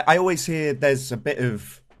 I always hear there's a bit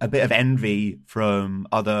of envy from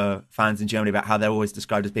other fans in Germany about how they're always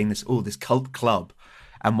described as being this cult club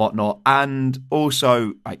and whatnot, and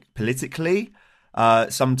also like politically,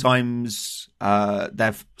 sometimes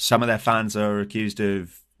some of their fans are accused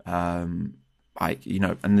of and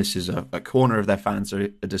this is a corner of their fans are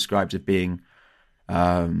described as being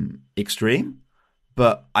extreme,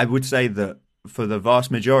 but I would say that for the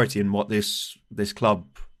vast majority and what this club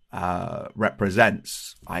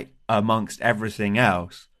represents, like amongst everything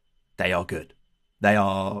else, they are good. They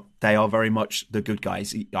are very much the good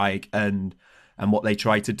guys, like and what they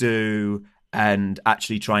try to do, and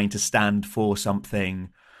actually trying to stand for something.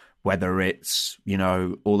 Whether it's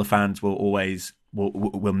all the fans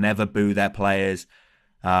will never boo their players,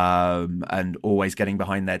 and always getting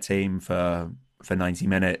behind their team for 90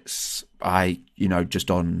 minutes. I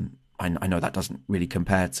know that doesn't really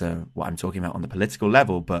compare to what I'm talking about on the political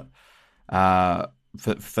level, but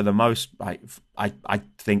for the most, I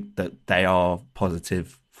think that they are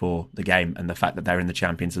positive for the game, and the fact that they're in the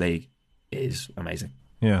Champions League is amazing.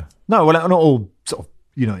 Yeah. No, well, not all sort of,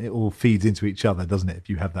 it all feeds into each other, doesn't it? If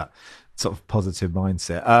you have that sort of positive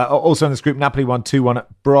mindset. Also in this group, Napoli won 2-1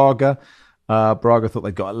 at Braga. Braga thought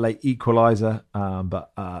they'd got a late equaliser,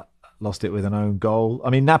 but lost it with an own goal. I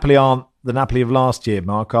mean, Napoli aren't the Napoli of last year,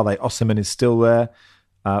 Mark, are they? Osimhen is still there.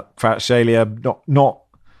 Kvaratskhelia, not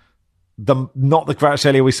the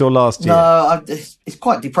Kvaratskhelia we saw last year. No, it's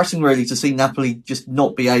quite depressing, really, to see Napoli just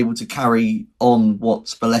not be able to carry on what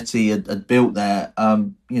Spalletti had built there.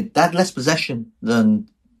 They had less possession than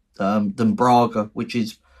Braga, which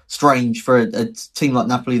is strange for a team like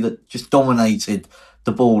Napoli that just dominated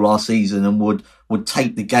the ball last season and would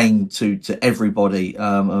take the game to everybody,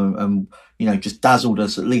 and just dazzled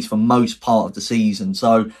us at least for most part of the season.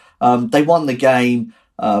 So they won the game,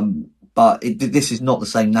 but this is not the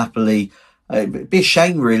same Napoli. It'd be a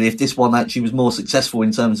shame, really, if this one actually was more successful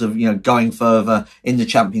in terms of going further in the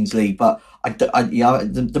Champions League. But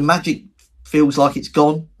the magic feels like it's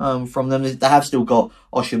gone from them. They have still got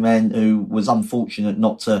Osimhen, who was unfortunate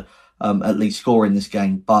not to at least score in this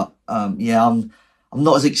game. But I'm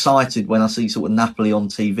not as excited when I see sort of Napoli on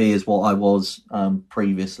TV as what I was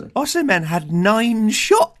previously. Osimhen had 9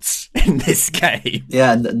 shots in this game.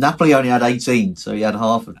 Yeah, and Napoli only had 18, so he had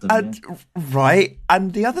half of them. Right,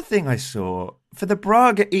 and the other thing I saw, for the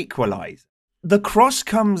Braga equaliser, the cross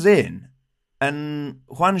comes in and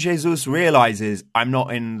Juan Jesus realises, I'm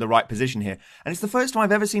not in the right position here. And it's the first time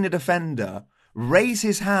I've ever seen a defender raise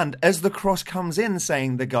his hand as the cross comes in,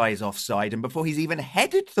 saying the guy's offside, and before he's even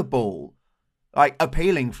headed the ball, like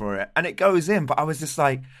appealing for it, and it goes in. But I was just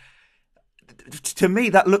like, to me,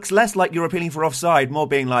 that looks less like you're appealing for offside, more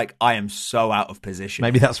being like, I am so out of position.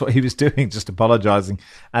 Maybe that's what he was doing, just apologising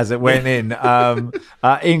as it went in.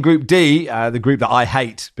 In Group D, the group that I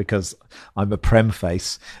hate because I'm a Prem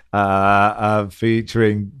face,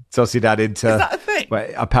 featuring Sociedad Inter. Is that a thing? Well,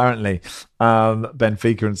 apparently,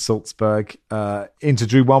 Benfica and Salzburg. Inter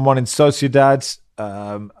drew 1-1 in Sociedad.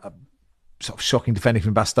 Sort of shocking defending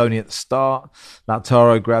from Bastoni at the start.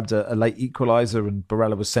 Lautaro grabbed a late equaliser and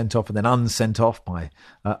Barella was sent off and then unsent off by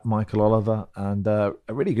Michael Oliver. And a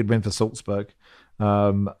really good win for Salzburg.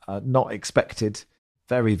 Not expected.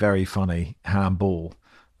 Very, very funny handball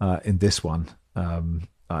in this one.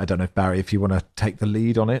 I don't know if Barry, if you want to take the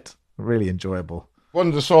lead on it. Really enjoyable. One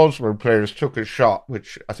of the Salzburg players took a shot,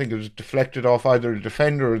 which I think it was deflected off either the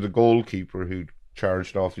defender or the goalkeeper who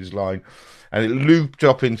charged off his line, and it looped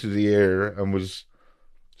up into the air and was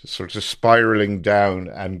sort of spiralling down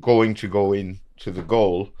and going to go into the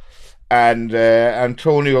goal. And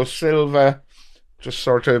Antonio Silva just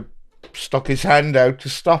sort of stuck his hand out to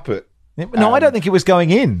stop it. No, I don't think it was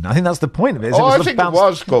going in. I think that's the point of it. I think it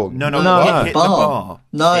was going. No. It hit the bar.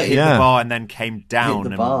 No, it hit the bar and then came down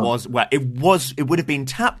and bar. It would have been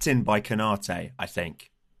tapped in by Canate, I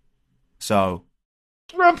think. So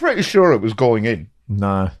I'm pretty sure it was going in.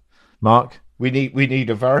 No, Mark. We need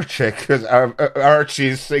a VAR check because Archie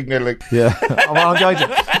is signalling. Yeah, I'm going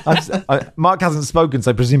to. Mark hasn't spoken,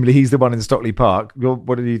 so presumably he's the one in Stockley Park.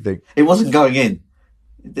 What did you think? It wasn't going in.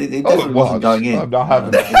 It definitely wasn't going in. I'm not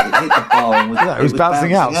having it. It hit the bar and it was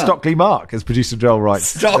bouncing out. Stockley Mark, as producer Joel writes.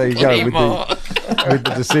 Stockley there you go with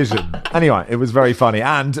the decision. Anyway, it was very funny,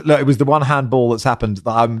 and look, it was the one handball that's happened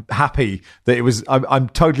that I'm happy that it was. I'm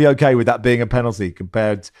totally okay with that being a penalty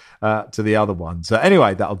compared to the other one. So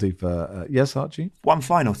anyway, that'll do for yes, Archie. One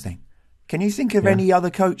final thing: can you think of any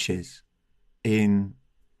other coaches in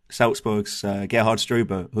Salzburg's Gerhard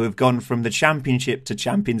Struber, who have gone from the Championship to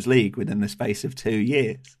Champions League within the space of 2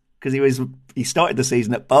 years. Because he started the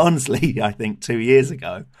season at Barnsley, I think, 2 years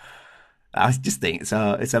ago. I just think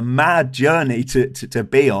it's a mad journey to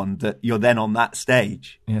be on, that you're then on that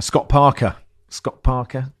stage. Yeah, Scott Parker.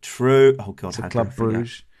 True. Oh, God. To Club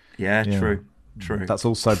Bruges. Yeah, true. That's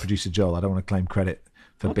also producer Joel. I don't want to claim credit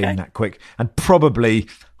for being that quick. And probably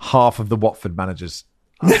half of the Watford managers.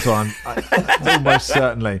 So I'm almost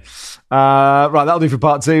certainly. Right, that'll do for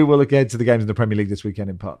part 2. We'll look ahead to the games in the Premier League this weekend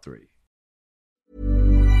in part 3.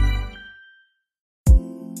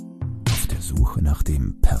 Auf der Suche nach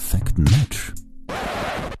dem perfekten Match.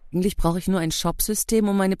 Eigentlich brauche ich nur ein Shopsystem,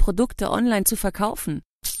 um meine Produkte online zu verkaufen.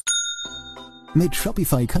 Mit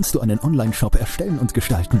Shopify kannst du einen Online-Shop erstellen und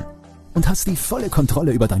gestalten. Und hast die volle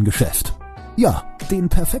Kontrolle über dein Geschäft. Ja, den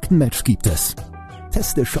perfekten Match gibt es.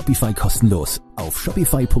 Teste Shopify kostenlos auf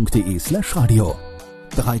shopify.de/radio.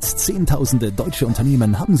 Bereits Zehntausende deutsche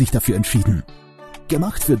Unternehmen haben sich dafür entschieden.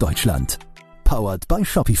 Gemacht für Deutschland. Powered by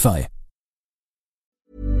Shopify.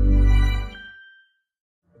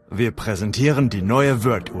 Wir präsentieren die neue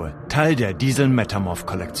Word-Uhr, Teil der Diesel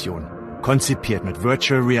Metamorph-Kollektion. Konzipiert mit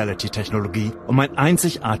Virtual Reality Technologie, um ein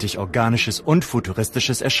einzigartig organisches und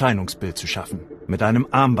futuristisches Erscheinungsbild zu schaffen. Mit einem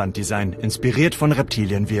Armbanddesign inspiriert von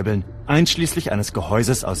Reptilienwirbeln, einschließlich eines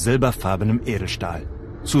Gehäuses aus silberfarbenem Edelstahl.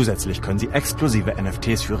 Zusätzlich können Sie exklusive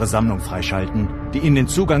NFTs für Ihre Sammlung freischalten, die Ihnen den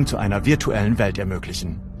Zugang zu einer virtuellen Welt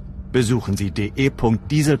ermöglichen. Besuchen Sie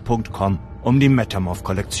de.diesel.com, um die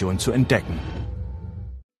Metamorph-Kollektion zu entdecken.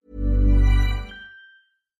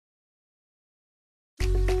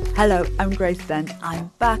 Hello, I'm Grace Dent.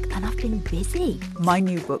 I'm back and I've been busy. My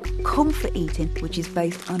new book, Comfort Eating, which is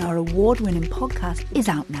based on our award-winning podcast, is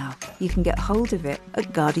out now. You can get hold of it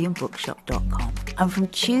at guardianbookshop.com. And from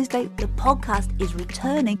Tuesday, the podcast is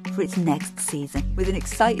returning for its next season with an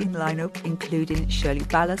exciting lineup including Shirley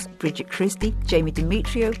Ballas, Bridget Christie, Jamie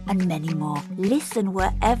Demetrio and many more. Listen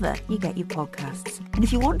wherever you get your podcasts. And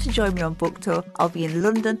if you want to join me on book tour, I'll be in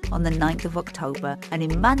London on the 9th of October and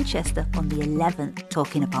in Manchester on the 11th,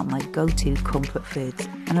 talking about my go-to comfort foods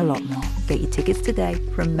and a lot more. Get your tickets today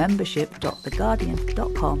from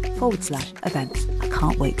membership.theguardian.com/events. I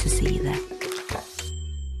can't wait to see you there.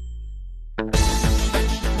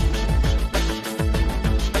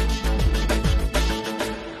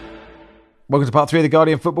 Welcome to part 3 of the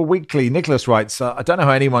Guardian Football Weekly. Nicholas writes, I don't know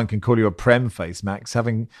how anyone can call you a Prem face, Max,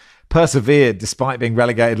 having persevered despite being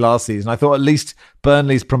relegated last season. I thought at least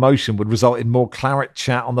Burnley's promotion would result in more claret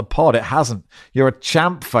chat on the pod. It hasn't. You're a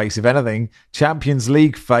champ face, if anything. Champions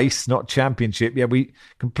League face, not Championship. Yeah, we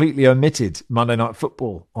completely omitted Monday Night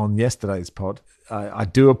Football on yesterday's pod. I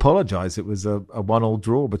do apologise. It was a 1-1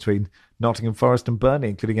 draw between Nottingham Forest and Burnley,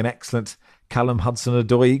 including an excellent Callum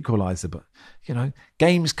Hudson-Odoi equaliser. But, you know,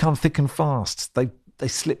 games come thick and fast. They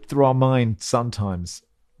slip through our mind sometimes.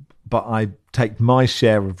 But I take my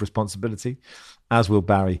share of responsibility, as will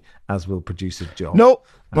Barry, as will producer John. No,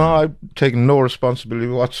 I've taken no responsibility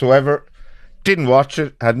whatsoever. Didn't watch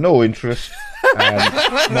it, had no interest.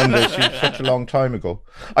 Monday seems such a long time ago.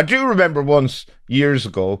 I do remember once, years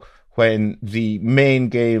ago, when the main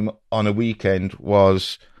game on a weekend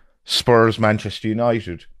was Spurs-Manchester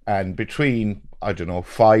United. And between,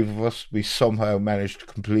 5 of us, we somehow managed to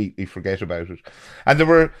completely forget about it. And there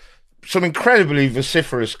were some incredibly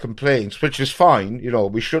vociferous complaints, which is fine. You know,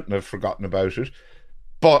 we shouldn't have forgotten about it.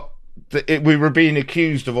 But we were being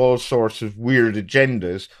accused of all sorts of weird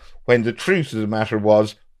agendas, when the truth of the matter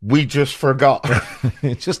was, we just forgot.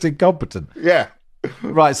 Just incompetent. Yeah.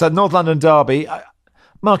 Right, so North London derby.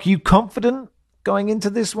 Mark, are you confident going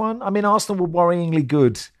into this one? I mean, Arsenal were worryingly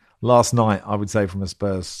good last night, I would say, from a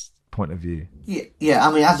Spurs point of view. Yeah.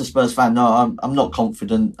 I mean, as a Spurs fan, no, I'm not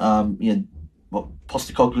confident.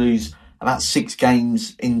 Postecoglou's about 6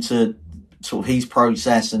 games into sort of his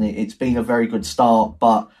process, and it's been a very good start.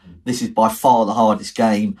 But this is by far the hardest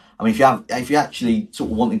game. I mean, if you actually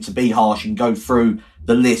sort of wanted to be harsh and go through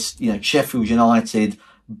the list, you know, Sheffield United,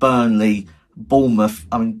 Burnley, Bournemouth.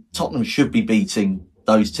 I mean, Tottenham should be beating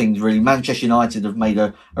those teams, really. Manchester United have made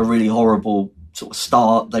a really horrible sort of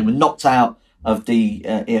start. They were knocked out of the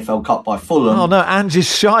EFL Cup by Fulham. Oh no, Ange's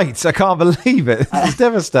shite! I can't believe it. It's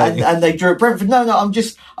devastating. And they drew at Brentford. No, I'm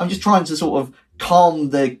just trying to sort of calm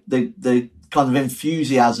the kind of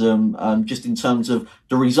enthusiasm, just in terms of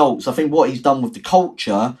the results. I think what he's done with the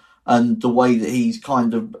culture and the way that he's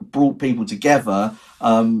kind of brought people together,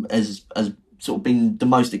 has sort of been the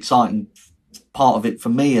most exciting part of it for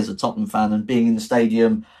me as a Tottenham fan. And being in the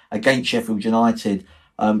stadium against Sheffield United,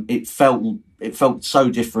 it felt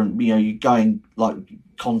so different. You know, you're going like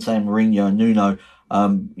Conte and Mourinho and Nuno.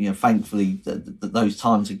 Thankfully those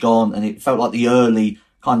times are gone, and it felt like the early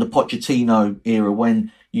kind of Pochettino era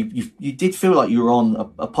when you did feel like you were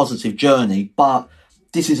on a positive journey. But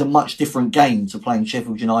this is a much different game to playing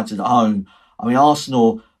Sheffield United at home. I mean,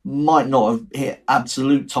 Arsenal might not have hit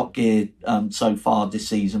absolute top gear so far this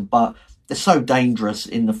season, but they're so dangerous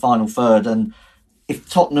in the final third. And if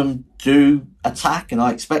Tottenham do attack, and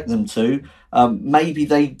I expect them to, maybe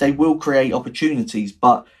they will create opportunities.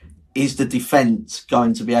 But is the defence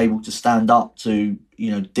going to be able to stand up to,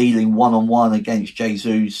 dealing one-on-one against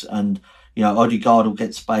Jesus? And, Odegaard will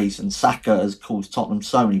get space, and Saka has caused Tottenham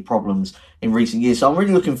so many problems in recent years. So I'm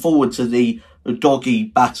really looking forward to the doggy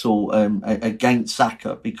battle against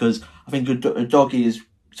Saka, because I think Udogie has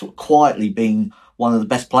sort of quietly been one of the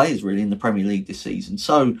best players really in the Premier League this season.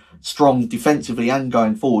 So strong defensively and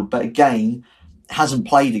going forward, but again, hasn't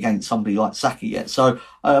played against somebody like Saka yet. So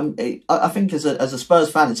I think as a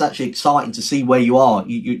Spurs fan, it's actually exciting to see where you are.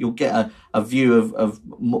 You'll get a view of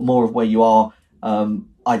more of where you are.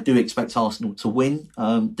 I do expect Arsenal to win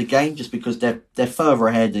the game, just because they're further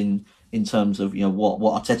ahead in terms of what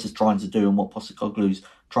Arteta's trying to do and what Postecoglou's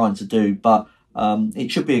trying to do. But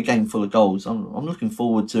it should be a game full of goals. I'm looking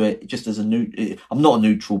forward to it. Just as I'm not a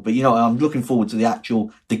neutral, but I'm looking forward to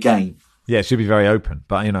the game. Yeah, it should be very open.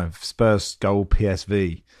 But Spurs goal,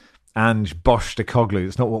 PSV, and Postecoglu.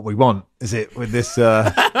 It's not what we want, is it? With this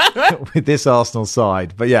with this Arsenal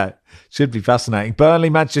side. But yeah, should be fascinating.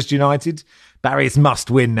 Burnley, Manchester United. Barry, it's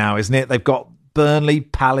must win now, isn't it? They've got Burnley,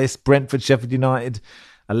 Palace, Brentford, Sheffield United,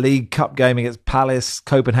 a League Cup game against Palace,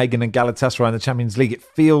 Copenhagen and Galatasaray in the Champions League. It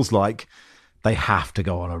feels like they have to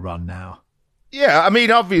go on a run now. Yeah, I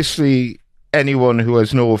mean, obviously, anyone who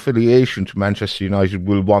has no affiliation to Manchester United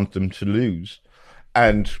will want them to lose.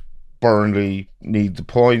 And Burnley need the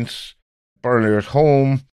points. Burnley are at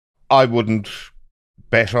home. I wouldn't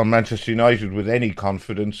bet on Manchester United with any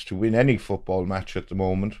confidence to win any football match at the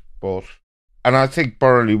moment. And I think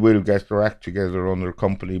Burnley will get their act together under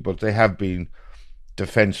company, but they have been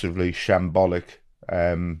defensively shambolic.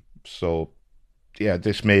 So, yeah,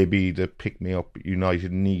 this may be the pick-me-up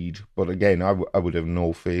United need. But again, I would have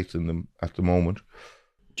no faith in them at the moment.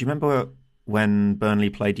 Do you remember when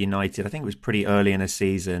Burnley played United? I think it was pretty early in the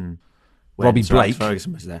season. When Robbie Blake.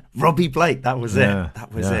 Ferguson was there. Robbie Blake, that was it.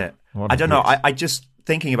 That was it. I don't know. I just,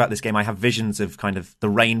 thinking about this game, I have visions of kind of the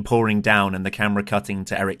rain pouring down and the camera cutting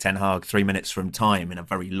to Erik ten Hag 3 minutes from time in a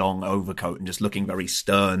very long overcoat and just looking very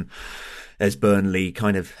stern as Burnley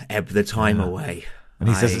kind of ebb the time away. And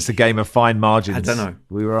he says it's a game of fine margins. I don't know.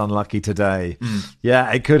 We were unlucky today.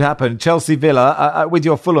 Yeah, it could happen. Chelsea Villa, with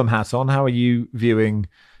your Fulham hat on, how are you viewing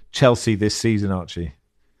Chelsea this season, Archie?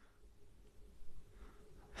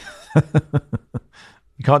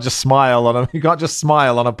 You can't just smile on a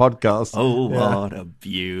podcast. Oh, what a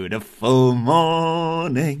beautiful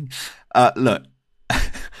morning! Look,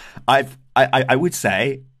 I would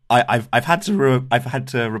say I've had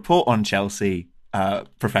to report on Chelsea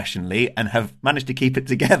professionally and have managed to keep it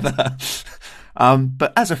together.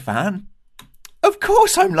 But as a fan, of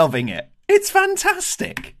course I'm loving it. It's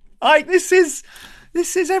fantastic. This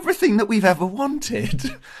is everything that we've ever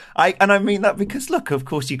wanted. And I mean that because, look, of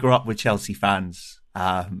course you grew up with Chelsea fans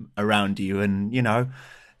around you, and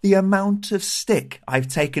the amount of stick I've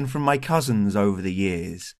taken from my cousins over the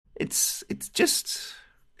years. It's just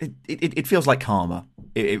it feels like karma.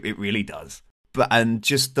 It really does. And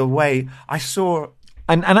just the way I saw,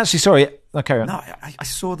 and actually, sorry, okay. No, I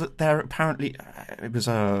saw that they're apparently, it was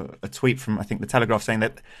a tweet from, I think, the Telegraph, saying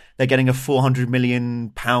that they're getting a £400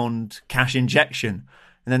 million cash injection,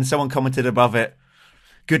 and then someone commented above it,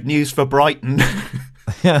 "Good news for Brighton."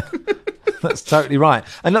 Yeah, that's totally right.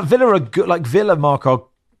 And look, Villa are good. Like Villa, Mark, are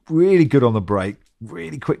really good on the break,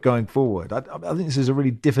 really quick going forward. I think this is a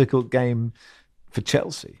really difficult game for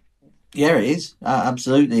Chelsea. Yeah, it is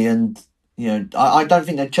absolutely, and. I don't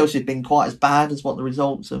think that Chelsea have been quite as bad as what the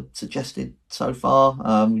results have suggested so far.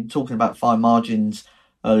 Talking about fine margins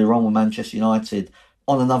earlier on with Manchester United.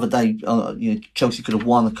 On another day, Chelsea could have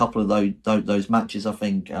won a couple of those matches, I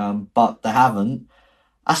think, but they haven't.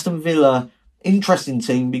 Aston Villa, interesting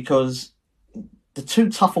team because the two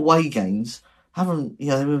tough away games haven't.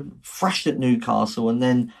 They were thrashed at Newcastle and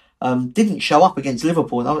then didn't show up against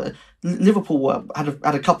Liverpool. Liverpool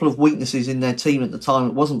had a couple of weaknesses in their team at the time.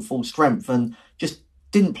 It wasn't full strength and just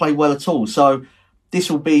didn't play well at all. So this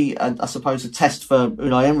will be, I suppose, a test for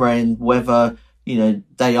Unai Emery and whether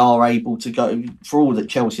they are able to go. For all that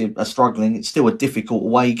Chelsea are struggling, it's still a difficult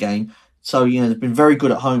away game. So they've been very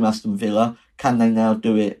good at home, Aston Villa. Can they now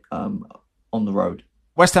do it on the road?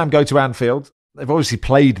 West Ham go to Anfield. they've obviously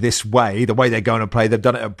played this way, the way they're going to play. They've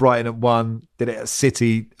done it at Brighton and won, did it at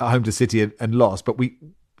City, at home to City and lost. But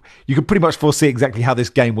you can pretty much foresee exactly how this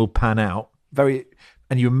game will pan out.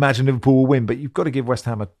 And you imagine Liverpool will win, but you've got to give West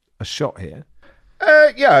Ham a shot here.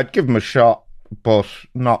 Yeah, I'd give them a shot, but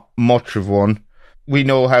not much of one. We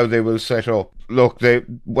know how they will set up. Look,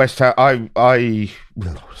 West Ham.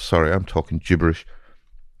 Sorry, I'm talking gibberish.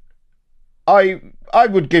 I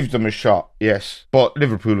would give them a shot, yes, but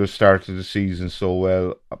Liverpool have started the season so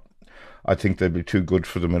well. I think they'd be too good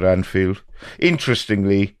for them at Anfield.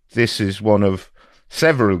 Interestingly, this is one of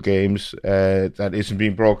several games that isn't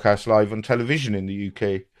being broadcast live on television in the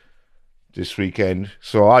UK this weekend.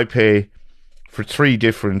 So I pay for 3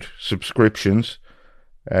 different subscriptions.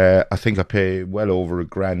 I think I pay well over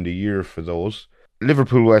 £1,000 a year for those.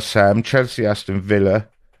 Liverpool, West Ham, Chelsea, Aston Villa,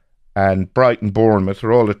 and Brighton, Bournemouth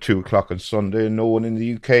are all at 2:00 on Sunday, and no one in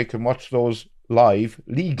the UK can watch those live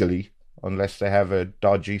legally unless they have a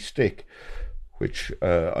dodgy stick, which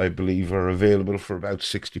I believe are available for about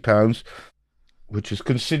 £60. Which is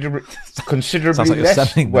considerably like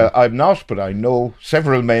less. Selling, well, I'm not, but I know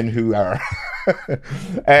several men who are.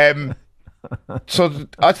 So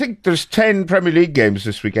I think there's 10 Premier League games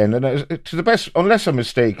this weekend, and to the best, unless I'm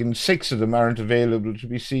mistaken, 6 of them aren't available to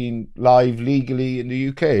be seen live legally in the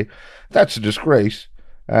UK. That's a disgrace.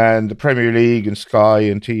 And the Premier League and Sky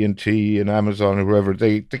and TNT and Amazon or whoever,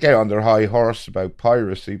 they get on their high horse about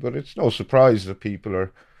piracy, but it's no surprise that people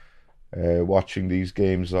are watching these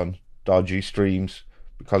games on dodgy streams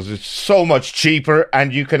because it's so much cheaper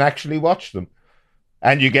and you can actually watch them.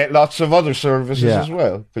 And you get lots of other services as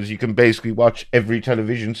well, because you can basically watch every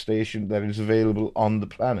television station that is available on the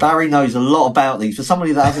planet. Barry knows a lot about these. For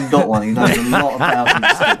somebody that hasn't got one, he knows a lot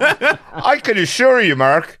about these. I can assure you,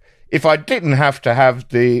 Mark, if I didn't have to have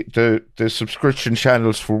the subscription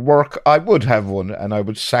channels for work, I would have one, and I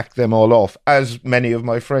would sack them all off, as many of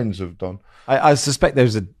my friends have done. I suspect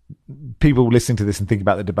people listening to this and thinking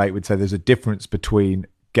about the debate would say there's a difference between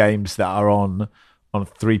games that are on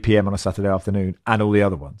 3 p.m. on a Saturday afternoon and all the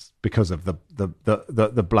other ones because of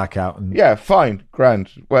the blackout. And yeah, fine, grand.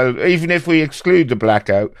 Well, even if we exclude the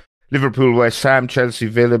blackout, Liverpool, West Ham, Chelsea,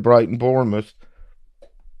 Villa, Brighton, Bournemouth,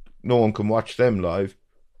 no one can watch them live.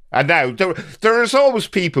 And now there is always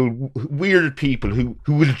weird people who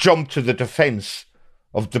will jump to the defence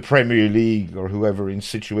of the Premier League or whoever in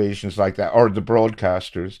situations like that, or the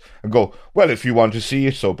broadcasters, and go, well, if you want to see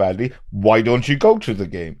it so badly, why don't you go to the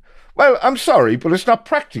game? Well, I'm sorry, but it's not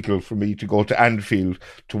practical for me to go to Anfield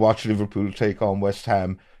to watch Liverpool take on West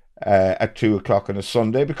Ham at 2:00 on a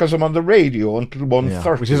Sunday because I'm on the radio until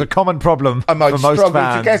 1:30. Which is a common problem I might for most struggle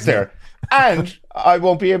fans. to get there. And I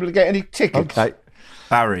won't be able to get any tickets. Okay.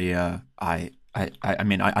 Barry, I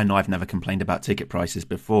mean, I know I've never complained about ticket prices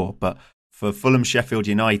before, but for Fulham Sheffield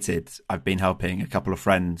United, I've been helping a couple of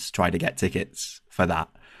friends try to get tickets for that.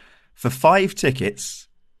 For 5 tickets,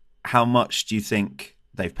 how much do you think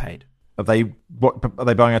they've paid? Are they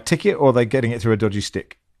buying a ticket or are they getting it through a dodgy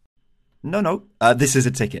stick? No. This is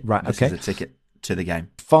a ticket. Right, This is a ticket to the game.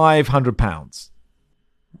 £500.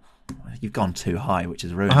 You've gone too high, which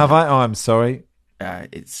is ruined. Have I? Oh, I'm sorry.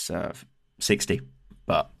 It's 60,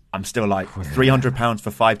 but I'm still like £300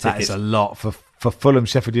 for 5 tickets. That is a lot for Fulham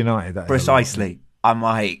Sheffield United. That Precisely. I'm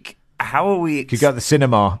like, how are we? You could go to the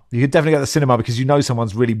cinema. You could definitely go to the cinema because you know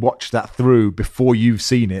someone's really watched that through before you've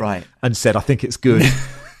seen it, right, and said, I think it's good.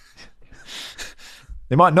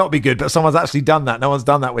 They might not be good, but someone's actually done that. No one's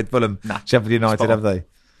done that with Fulham Sheffield United, have they?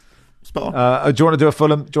 Spot on. Do you want to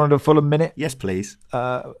do a Fulham minute? Yes, please.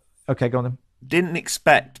 Okay, go on then. Didn't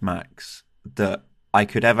expect, Max, that I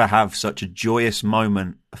could ever have such a joyous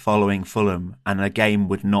moment following Fulham and a game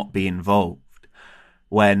would not be involved.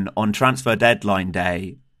 When on transfer deadline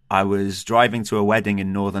day, I was driving to a wedding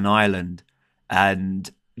in Northern Ireland and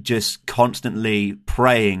just constantly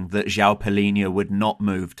praying that João Palhinha would not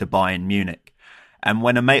move to Bayern Munich. And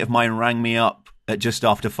when a mate of mine rang me up at just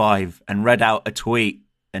after 5 and read out a tweet,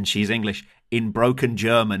 and she's English, in broken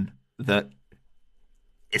German, that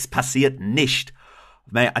es passiert nicht,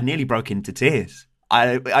 mate, I nearly broke into tears.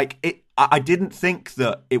 I didn't think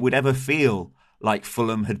that it would ever feel like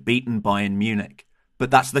Fulham had beaten Bayern Munich.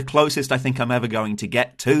 But that's the closest I think I'm ever going to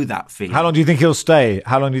get to that feeling. How long do you think he'll stay?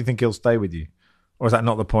 How long do you think he'll stay with you? Or is that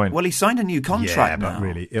not the point? Well, he signed a new contract now. But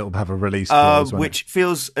really, it'll have a release clause, which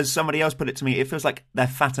feels, as somebody else put it to me, it feels like they're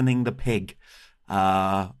fattening the pig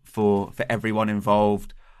for everyone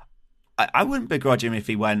involved. I wouldn't begrudge him if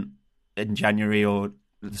he went in January or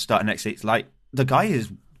the start of next season. Like, the guy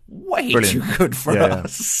is way too good for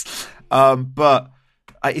us. But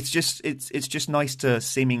It's just nice to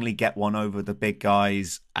seemingly get one over the big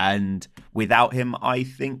guys, and without him, I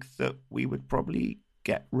think that we would probably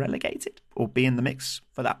get relegated or be in the mix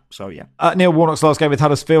for that. So yeah. Neil Warnock's last game with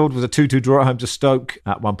Huddersfield was a 2-2 draw at home to Stoke.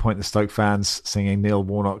 At one point, the Stoke fans singing Neil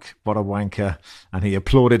Warnock, what a wanker, and he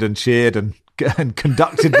applauded and cheered and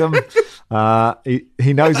conducted them.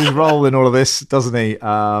 He knows his role in all of this, doesn't he?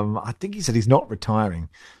 I think he said he's not retiring,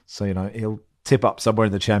 so he'll tip up somewhere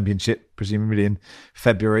in the Championship, presumably in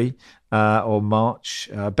February or March.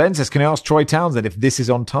 Ben says, can I ask Troy Townsend if this is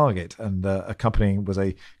on target? And accompanying was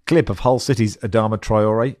a clip of Hull City's Adama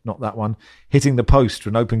Traore, not that one, hitting the post for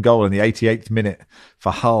an open goal in the 88th minute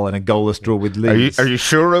for Hull in a goalless draw with Leeds. Are you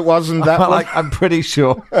sure it wasn't that one? I'm pretty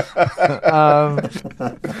sure.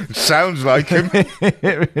 Sounds like him.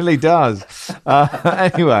 It really does.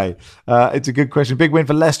 Anyway, it's a good question. Big win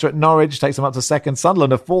for Leicester at Norwich, takes them up to second.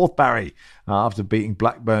 Sunderland are fourth, Barry, after beating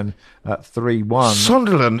Blackburn 3-1.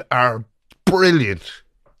 Sunderland are brilliant.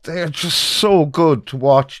 They're just so good to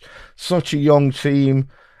watch. Such a young team,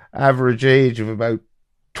 average age of about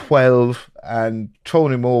 12, and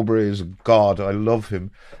Tony Mowbray is a god. I love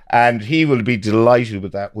him, and he will be delighted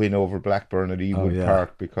with that win over Blackburn at Ewood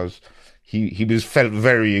Park, because he felt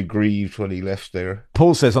very aggrieved when he left there.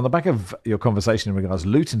 Paul says, on the back of your conversation in regards to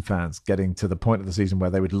Luton fans getting to the point of the season where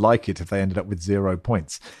they would like it if they ended up with 0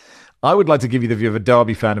 points, I would like to give you the view of a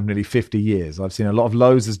Derby fan of nearly 50 years. I've seen a lot of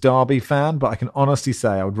lows as Derby fan, but I can honestly say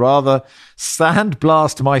I would rather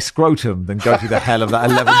sandblast my scrotum than go through the hell of that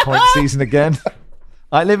 11-point season again.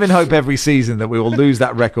 I live in hope every season that we will lose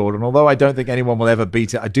that record, and although I don't think anyone will ever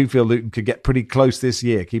beat it, I do feel Luton could get pretty close this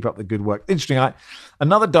year. Keep up the good work. Interesting,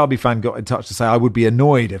 another Derby fan got in touch to say I would be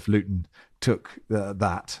annoyed if Luton took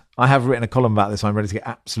that. I have written a column about this. I'm ready to get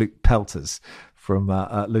absolute pelters from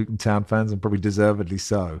Luton Town fans, and probably deservedly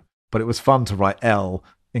so. But it was fun to write L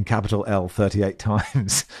in capital L 38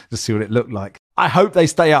 times to see what it looked like. I hope they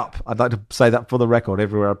stay up. I'd like to say that for the record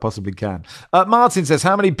everywhere I possibly can. Martin says,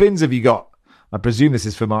 how many bins have you got? I presume this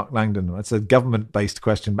is for Mark Langdon. It's a government-based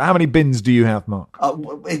question. But how many bins do you have, Mark?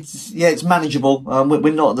 It's manageable.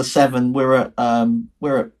 We're not at the 7. We're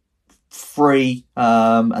at 3,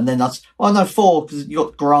 and then that's 4 because you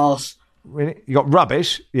got grass. Really? You got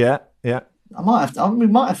rubbish? Yeah. We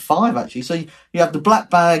might have 5 actually. So you have the black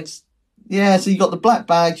bags. Yeah, so you got the black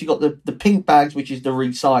bags, you got the pink bags, which is the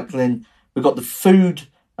recycling. We've got the food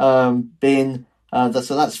bin, so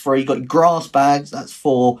that's 3. You got your grass bags, that's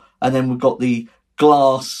 4, and then we've got the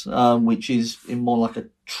glass, which is in more like a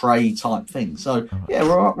tray type thing. So yeah,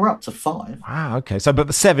 we're up to 5. Wow, okay. So, but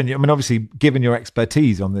the 7, I mean, obviously, given your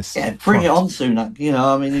expertise on this, bring it on, Sunak. If you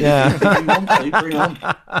want to, bring it on.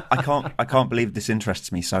 I can't believe this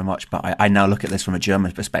interests me so much, but I now look at this from a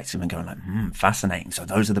German perspective and go like, fascinating. So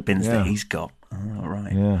those are the bins that he's got. Oh,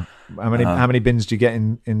 right. Yeah. How many bins do you get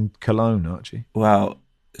in Cologne, Archie? Well,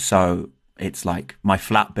 so it's like my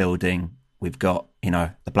flat building. We've got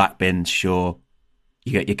the black bins. Sure,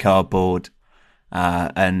 you get your cardboard.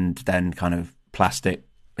 And then kind of plastic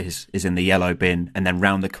is in the yellow bin, and then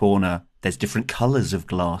round the corner there's different colours of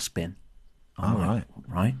glass bin. Right.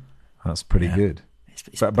 That's pretty good.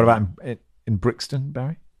 But about in Brixton,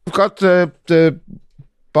 Barry? We've got the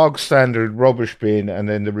bog standard rubbish bin, and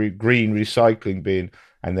then the green recycling bin,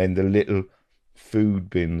 and then the little food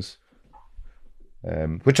bins,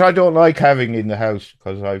 which I don't like having in the house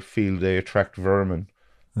because I feel they attract vermin.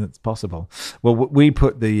 It's possible. Well, we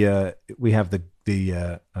put we have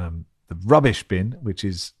the rubbish bin, which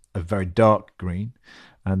is a very dark green,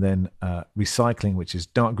 and then recycling, which is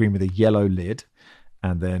dark green with a yellow lid,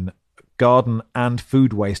 and then garden and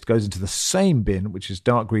food waste goes into the same bin, which is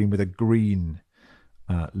dark green with a green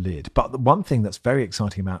lid. But the one thing that's very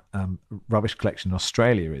exciting about rubbish collection in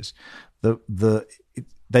Australia is a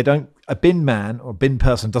bin man or bin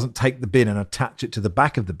person doesn't take the bin and attach it to the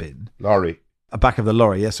back of the bin. Back of the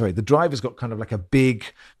lorry, sorry. The driver's got kind of like a big,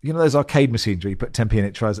 those arcade machines where you put 10p in,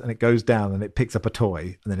 it tries and it goes down and it picks up a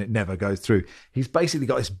toy and then it never goes through. He's basically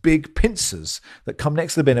got this big pincers that come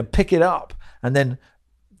next to the bin and pick it up, and then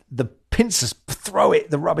the pincers throw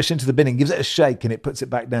the rubbish into the bin and gives it a shake and it puts it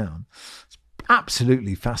back down. It's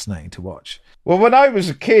absolutely fascinating to watch. Well, when I was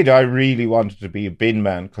a kid, I really wanted to be a bin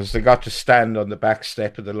man because they got to stand on the back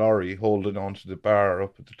step of the lorry holding onto the bar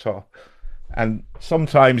up at the top. And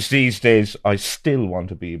sometimes these days, I still want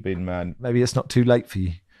to be a bin man. Maybe it's not too late for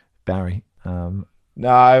you, Barry. No,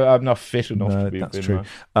 I'm not fit enough to be a bin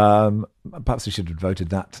man. Perhaps we should have voted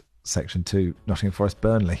that section to Nottingham Forest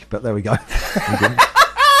Burnley, but there we go. We didn't.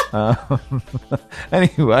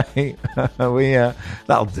 Anyway,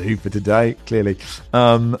 that'll do for today, clearly.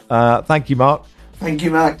 Thank you, Mark. Thank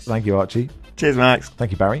you, Max. Thank you, Archie. Cheers, Max.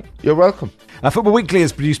 Thank you, Barry. You're welcome. Football Weekly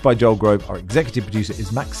is produced by Joel Grove. Our executive producer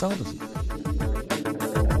is Max Sanderson.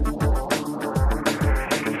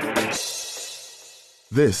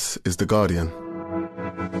 This is The Guardian.